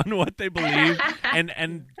ideas on what they believe,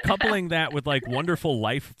 and coupling that with like wonderful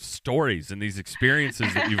life stories and these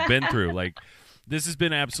experiences that you've been through. Like, this has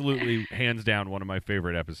been absolutely hands down one of my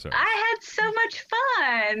favorite episodes. I had so much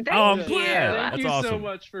fun. I'm glad. Thank you awesome. so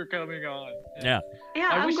much for coming on. Yeah,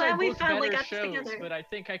 I'm glad we finally got together. But I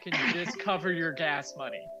think I can just cover your gas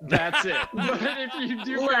money. That's it. But if you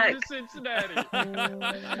do come to Cincinnati,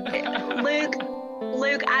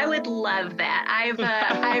 Luke, I would love that.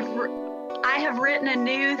 I have written a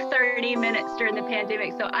new 30 minutes during the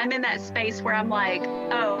pandemic. So I'm in that space where I'm like,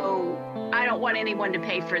 oh, I don't want anyone to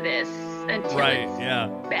pay for this until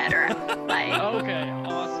it's better. Like, okay,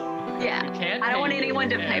 awesome. Yeah. I don't want anyone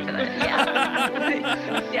to pay for that.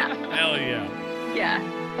 Yeah. Yeah. Hell yeah. Yeah.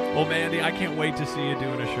 Well, Mandy, I can't wait to see you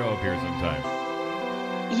doing a show up here sometime.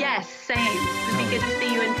 Yes, same. It'd be good to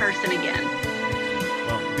see you in person again.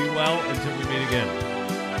 Well, be well until we meet again.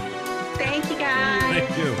 Thank you, guys.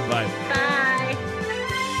 Thank you. Bye. Bye.